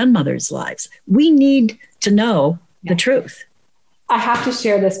mother's and grandmother's lives. We need to know the truth. I have to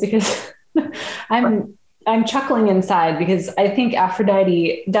share this because I'm chuckling inside because I think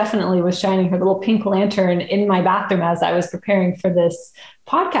Aphrodite definitely was shining her little pink lantern in my bathroom as I was preparing for this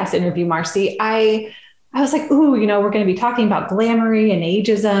podcast interview, Marcy. I was like, ooh, you know, we're going to be talking about Glamoury and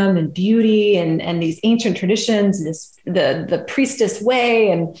ageism and beauty and these ancient traditions, and the priestess way.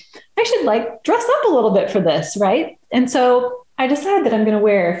 And I should like dress up a little bit for this, right? And so I decided that I'm going to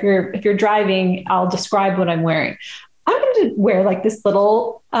wear, if you're driving, I'll describe what I'm wearing. I'm going to wear like this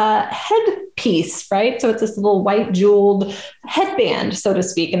little headpiece, right? So it's this little white jeweled headband, so to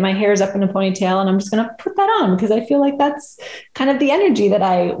speak, and my hair is up in a ponytail, and I'm just going to put that on because I feel like that's kind of the energy that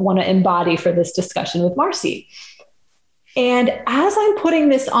I want to embody for this discussion with Marcy. And as I'm putting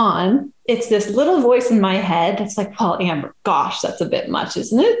this on, it's this little voice in my head that's like, well, Amber, gosh, that's a bit much,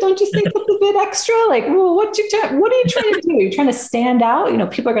 isn't it? Don't you think that's a bit extra? Like, well, what are you trying to do? You're trying to stand out.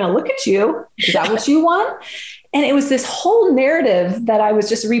 People are going to look at you. Is that what you want? And it was this whole narrative that I was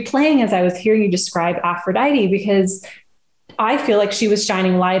just replaying as I was hearing you describe Aphrodite, because I feel like she was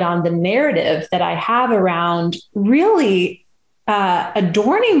shining light on the narrative that I have around really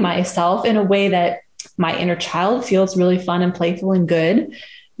adorning myself in a way that my inner child feels really fun and playful and good.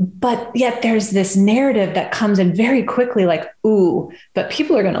 But yet there's this narrative that comes in very quickly, like, ooh, but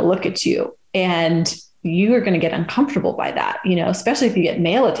people are going to look at you and you are going to get uncomfortable by that, especially if you get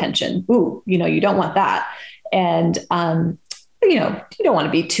male attention. Ooh, you don't want that. And, you don't want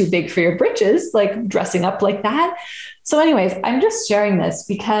to be too big for your britches, like dressing up like that. So anyways, I'm just sharing this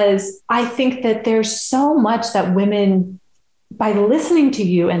because I think that there's so much that women, by listening to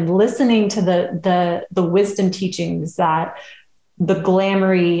you and listening to the wisdom teachings that the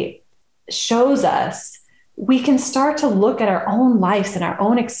Glamoury shows us, we can start to look at our own lives and our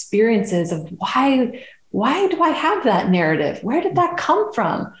own experiences of why do I have that narrative? Where did that come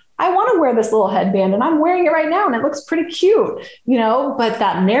from? I want to wear this little headband and I'm wearing it right now and it looks pretty cute, but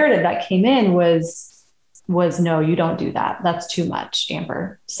that narrative that came in was no, you don't do that. That's too much,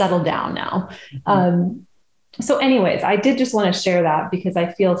 Amber. Settle down now. Mm-hmm. So anyways, I did just want to share that because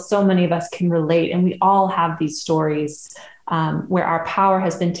I feel so many of us can relate, and we all have these stories where our power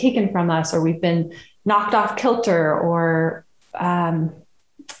has been taken from us, or we've been knocked off kilter, or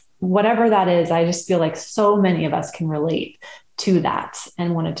whatever that is. I just feel like so many of us can relate to that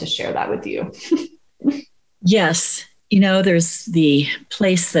and wanted to share that with you. Yes. There's the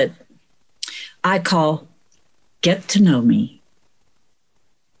place that I call get to know me.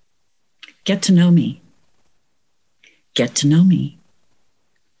 Get to know me. Get to know me.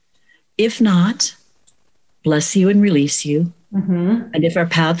 If not, bless you and release you. Mm-hmm. And if our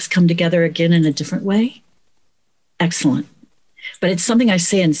paths come together again in a different way, excellent. But it's something I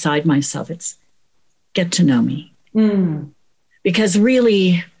say inside myself. It's get to know me. Mm. Because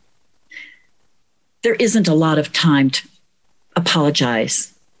really, there isn't a lot of time to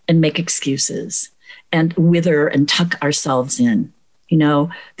apologize and make excuses and wither and tuck ourselves in.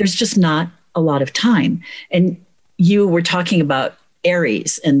 There's just not a lot of time. And you were talking about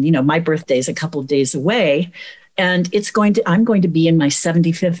Aries, and my birthday is a couple of days away, and I'm going to be in my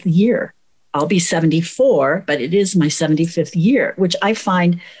 75th year. I'll be 74, but it is my 75th year, which I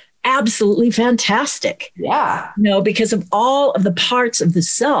find absolutely fantastic. Yeah. Because of all of the parts of the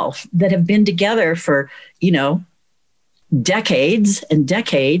self that have been together for, decades and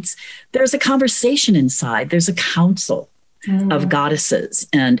decades, there's a conversation inside. There's a council of goddesses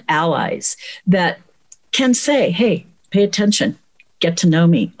and allies that can say, hey, pay attention, get to know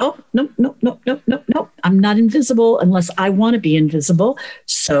me. Oh, no. I'm not invisible unless I want to be invisible.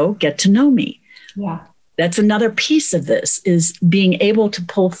 So get to know me. Yeah. That's another piece of this, is being able to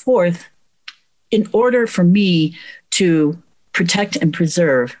pull forth in order for me to protect and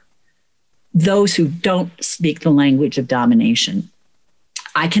preserve those who don't speak the language of domination.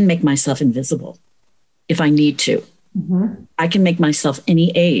 I can make myself invisible if I need to. Mm-hmm. I can make myself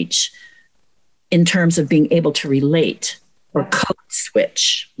any age in terms of being able to relate or code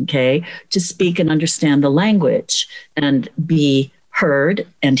switch, okay, to speak and understand the language and be heard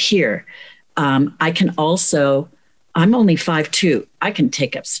and hear. I can also, I'm only 5'2". I can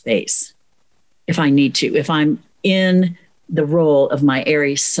take up space if I need to, if I'm in the role of my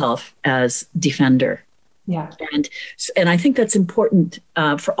Aries self as defender. Yeah. And I think that's important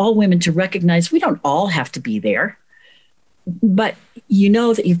for all women to recognize. We don't all have to be there, but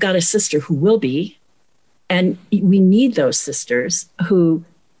that you've got a sister who will be, and we need those sisters who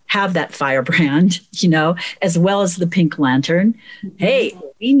have that firebrand, as well as the pink lantern. Mm-hmm. Hey,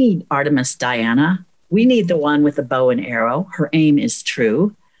 we need Artemis Diana. We need the one with the bow and arrow. Her aim is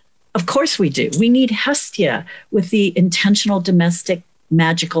true. Of course we do. We need Hestia with the intentional domestic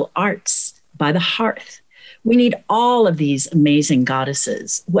magical arts by the hearth. We need all of these amazing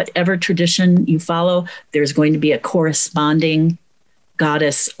goddesses. Whatever tradition you follow, there's going to be a corresponding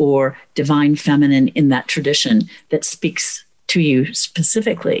goddess or divine feminine in that tradition that speaks to you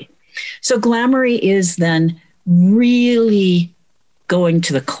specifically. So Glamoury is then really going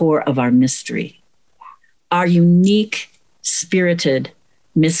to the core of our mystery, our unique, spirited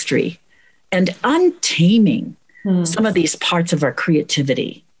mystery, and untaming some of these parts of our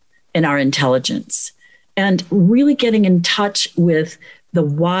creativity and our intelligence, and really getting in touch with the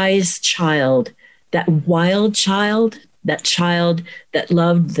wise child, that wild child, that child that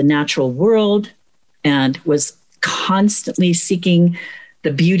loved the natural world and was constantly seeking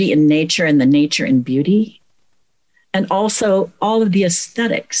the beauty in nature and the nature in beauty. and also all of the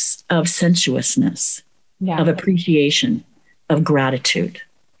aesthetics of sensuousness, of appreciation, of gratitude.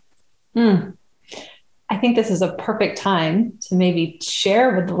 I think this is a perfect time to maybe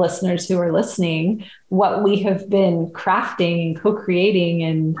share with the listeners who are listening what we have been crafting and co-creating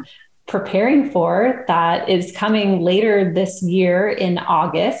and preparing for that is coming later this year in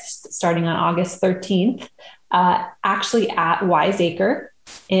August, starting on August 13th, actually at Wiseacre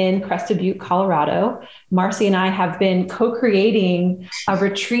in Crested Butte, Colorado. Marcy and I have been co-creating a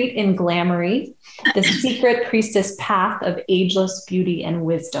retreat in Glamoury, the secret priestess path of ageless beauty and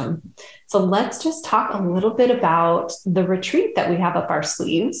wisdom. So let's just talk a little bit about the retreat that we have up our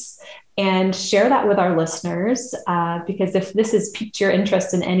sleeves and share that with our listeners, because if this has piqued your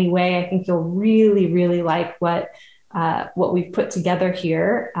interest in any way, I think you'll really, really like what we've put together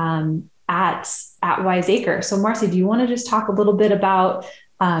here at Wiseacre. So Marcy, do you want to just talk a little bit about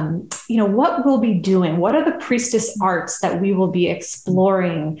what we'll be doing? What are the priestess arts that we will be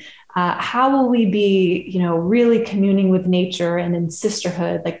exploring? How will we be, really communing with nature and in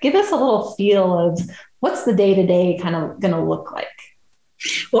sisterhood? Like, give us a little feel of what's the day-to-day kind of going to look like.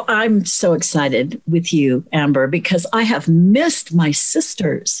 Well, I'm so excited with you, Amber, because I have missed my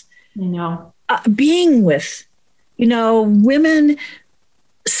sisters. I know. Being with, women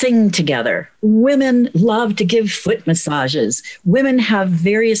sing together. Women love to give foot massages. Women have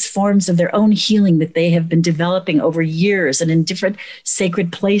various forms of their own healing that they have been developing over years and in different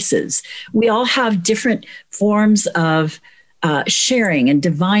sacred places. We all have different forms of sharing and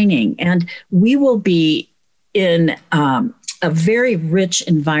divining, and we will be in a very rich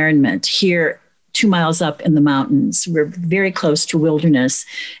environment here 2 miles up in the mountains. We're very close to wilderness,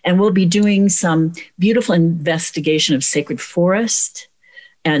 and we'll be doing some beautiful investigation of sacred forest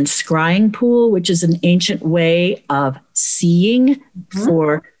and scrying pool, which is an ancient way of seeing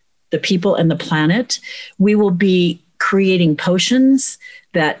for the people and the planet. We will be creating potions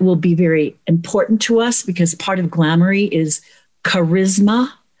that will be very important to us because part of Glamoury is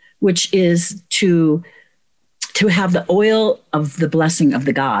charisma, which is to have the oil of the blessing of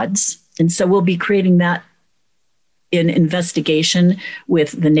the gods. And so we'll be creating that in investigation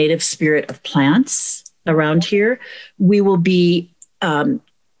with the native spirit of plants around here. We will be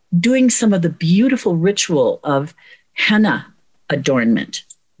doing some of the beautiful ritual of henna adornment.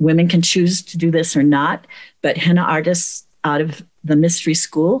 Women can choose to do this or not, but henna artists out of the Mystery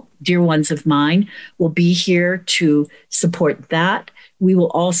School, dear ones of mine, will be here to support that. We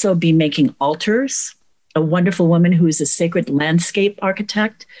will also be making altars. A wonderful woman who is a sacred landscape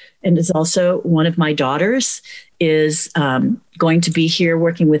architect and is also one of my daughters is going to be here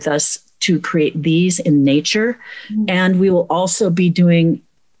working with us to create these in nature. And we will also be doing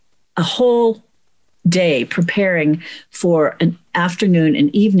a whole day preparing for an afternoon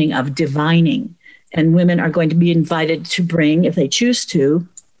and evening of divining. And women are going to be invited to bring, if they choose to,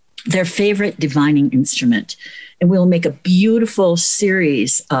 their favorite divining instrument. And we'll make a beautiful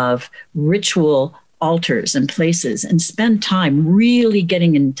series of ritual altars and places and spend time really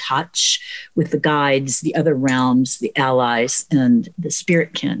getting in touch with the guides, the other realms, the allies, and the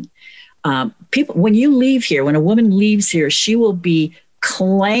spirit kin. People, when you leave here, when a woman leaves here, she will be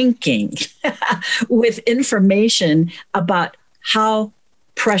clanking with information about how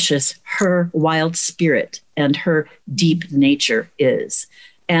precious her wild spirit and her deep nature is.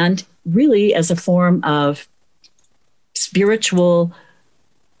 And really, as a form of spiritual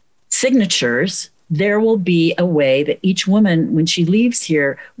signatures, there will be a way that each woman, when she leaves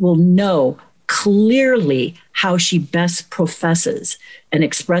here, will know clearly how she best professes and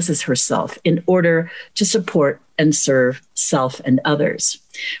expresses herself in order to support and serve self and others.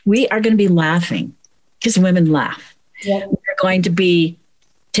 We are going to be laughing because women laugh. Yep. We're going to be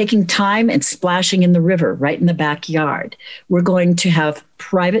taking time and splashing in the river right in the backyard. We're going to have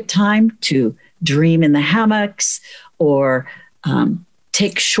private time to dream in the hammocks or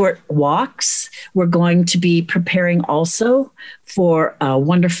take short walks. We're going to be preparing also for a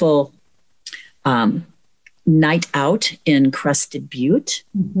wonderful night out in Crested Butte,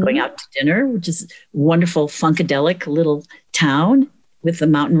 going out to dinner, which is a wonderful funkadelic little town with the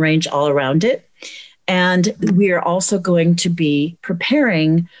mountain range all around it. And we are also going to be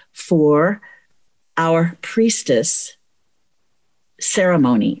preparing for our priestess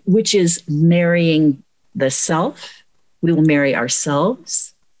ceremony, which is marrying the self. We will marry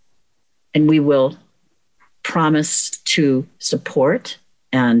ourselves, and we will promise to support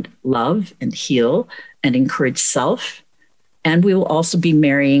and love and heal and encourage self. And we will also be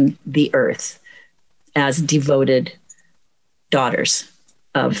marrying the earth as devoted daughters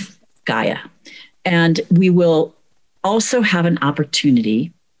of Gaia. And we will also have an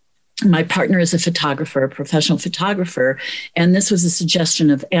opportunity My partner is a photographer, a professional photographer. And this was a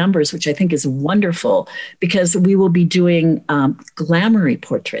suggestion of Amber's, which I think is wonderful because we will be doing glamoury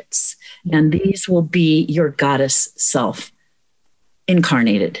portraits. And these will be your goddess self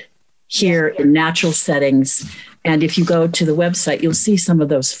incarnated here in natural settings. And if you go to the website, you'll see some of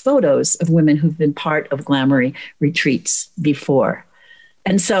those photos of women who've been part of glamoury retreats before.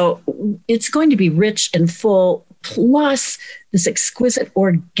 And so it's going to be rich and full, plus this exquisite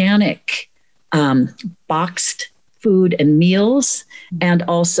organic boxed food and meals, and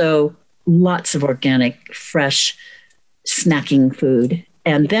also lots of organic, fresh snacking food.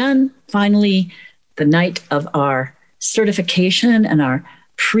 And then finally, the night of our certification and our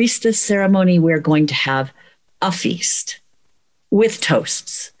priestess ceremony, we're going to have a feast with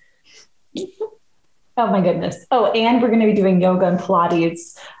toasts. Oh my goodness. Oh, and we're going to be doing yoga and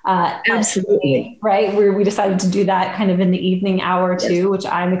Pilates. Absolutely. Right. We decided to do that kind of in the evening hour too, which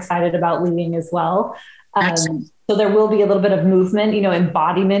I'm excited about leading as well. So there will be a little bit of movement,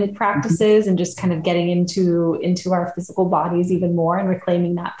 embodiment practices and just kind of getting into our physical bodies even more and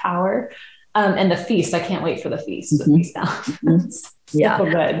reclaiming that power. And the feast, I can't wait for the feast. The feast sounds so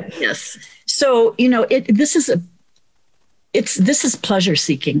good. Yes. So, this is pleasure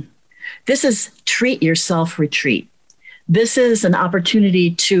seeking. This is treat yourself retreat. This is an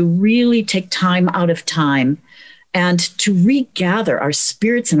opportunity to really take time out of time and to regather our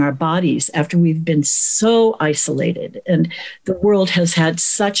spirits and our bodies after we've been so isolated and the world has had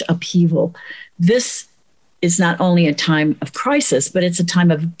such upheaval. This is not only a time of crisis, but it's a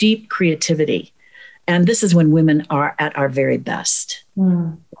time of deep creativity. And this is when women are at our very best.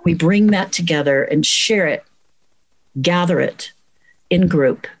 We bring that together and share it, gather it in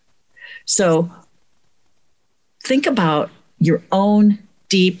group. So think about your own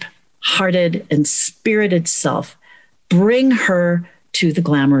deep-hearted and spirited self. Bring her to the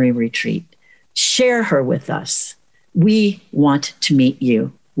Glamoury Retreat. Share her with us. We want to meet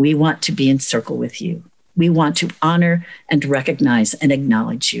you. We want to be in circle with you. We want to honor and recognize and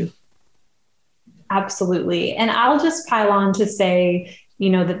acknowledge you. Absolutely. And I'll just pile on to say,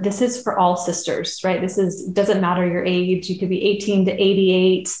 that this is for all sisters, right? Doesn't matter your age. You could be 18 to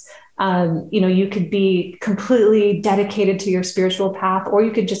 88. You could be completely dedicated to your spiritual path, or you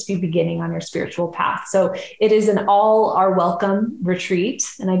could just be beginning on your spiritual path. So it is an all are welcome retreat.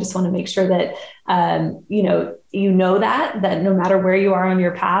 And I just want to make sure that, that no matter where you are on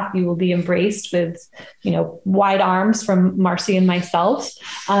your path, you will be embraced with, wide arms from Marcy and myself.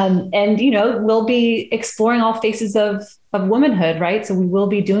 We'll be exploring all phases of womanhood, right? So we will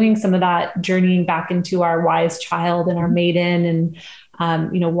be doing some of that journeying back into our wise child and our maiden and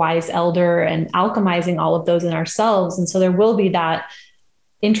wise elder and alchemizing all of those in ourselves. And so there will be that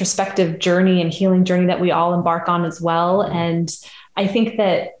introspective journey and healing journey that we all embark on as well. And I think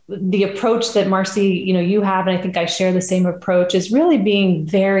that the approach that Marcy, you have, and I think I share the same approach, is really being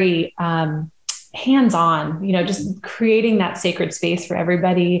very hands-on, just creating that sacred space for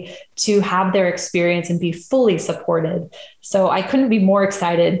everybody to have their experience and be fully supported. So I couldn't be more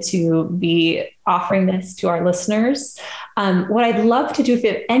excited to be offering this to our listeners. What I'd love to do,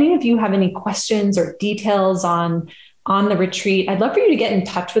 if any of you have any questions or details on the retreat, I'd love for you to get in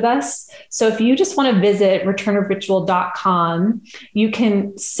touch with us. So if you just want to visit returnofritual.com, you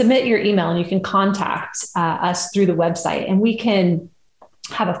can submit your email and you can contact us through the website, and we can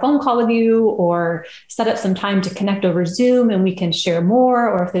have a phone call with you or set up some time to connect over Zoom and we can share more.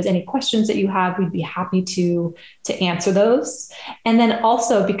 Or if there's any questions that you have, we'd be happy to answer those. And then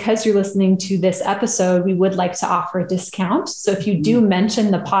also, because you're listening to this episode, we would like to offer a discount. So if you do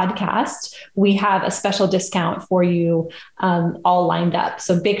mention the podcast, we have a special discount for you all lined up.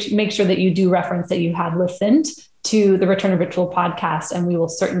 So make sure that you do reference that you have listened to the Return of Ritual podcast, and we will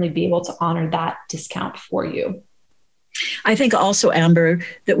certainly be able to honor that discount for you. I think also, Amber,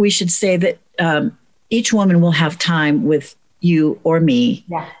 that we should say that each woman will have time with you or me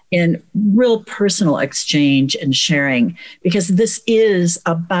in real personal exchange and sharing, because this is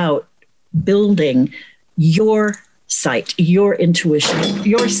about building your sight, your intuition,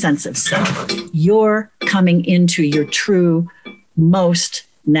 your sense of self, your coming into your true, most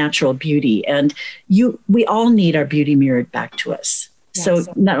natural beauty. And we all need our beauty mirrored back to us. Yes. So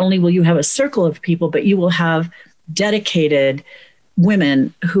not only will you have a circle of people, but you will have dedicated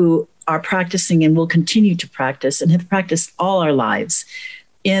women who are practicing and will continue to practice and have practiced all our lives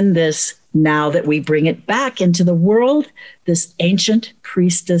in this, now that we bring it back into the world, this ancient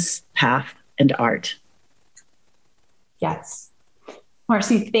priestess path and art. Yes.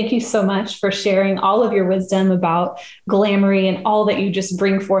 Marcy, thank you so much for sharing all of your wisdom about Glamoury and all that you just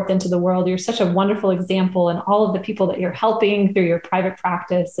bring forth into the world. You're such a wonderful example, and all of the people that you're helping through your private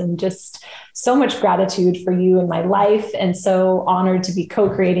practice, and just so much gratitude for you in my life, and so honored to be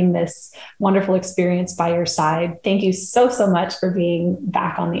co-creating this wonderful experience by your side. Thank you so, so much for being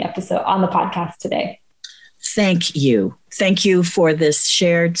back on the podcast today. Thank you. Thank you for this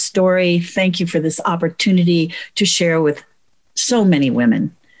shared story. Thank you for this opportunity to share with so many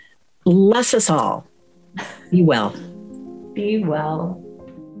women. Bless us all. Be well. Be well.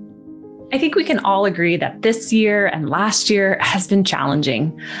 I think we can all agree that this year and last year has been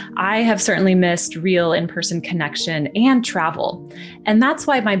challenging. I have certainly missed real in-person connection and travel. And that's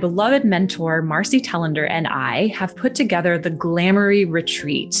why my beloved mentor, Marcy Tellender, and I have put together the Glamoury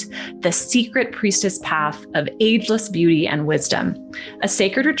Retreat, the secret priestess path of ageless beauty and wisdom, a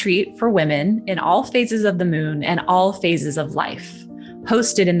sacred retreat for women in all phases of the moon and all phases of life.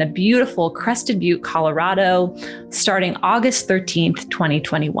 Hosted in the beautiful Crested Butte, Colorado, starting August 13th,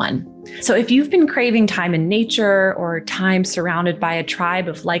 2021. So if you've been craving time in nature or time surrounded by a tribe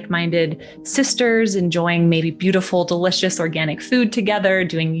of like-minded sisters, enjoying maybe beautiful, delicious organic food together,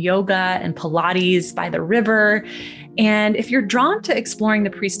 doing yoga and Pilates by the river, and if you're drawn to exploring the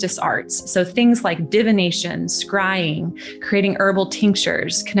priestess arts, so things like divination, scrying, creating herbal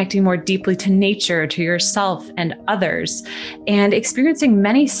tinctures, connecting more deeply to nature, to yourself and others, and experiencing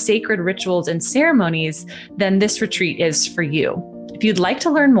many sacred rituals and ceremonies, then this retreat is for you. If you'd like to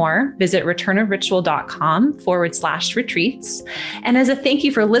learn more, visit returnofritual.com/retreats. And as a thank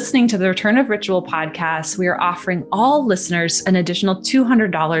you for listening to the Return of Ritual podcast, we are offering all listeners an additional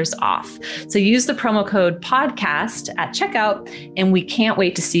 $200 off. So use the promo code podcast at checkout, and we can't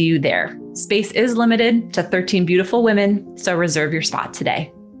wait to see you there. Space is limited to 13 beautiful women, so reserve your spot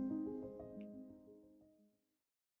today.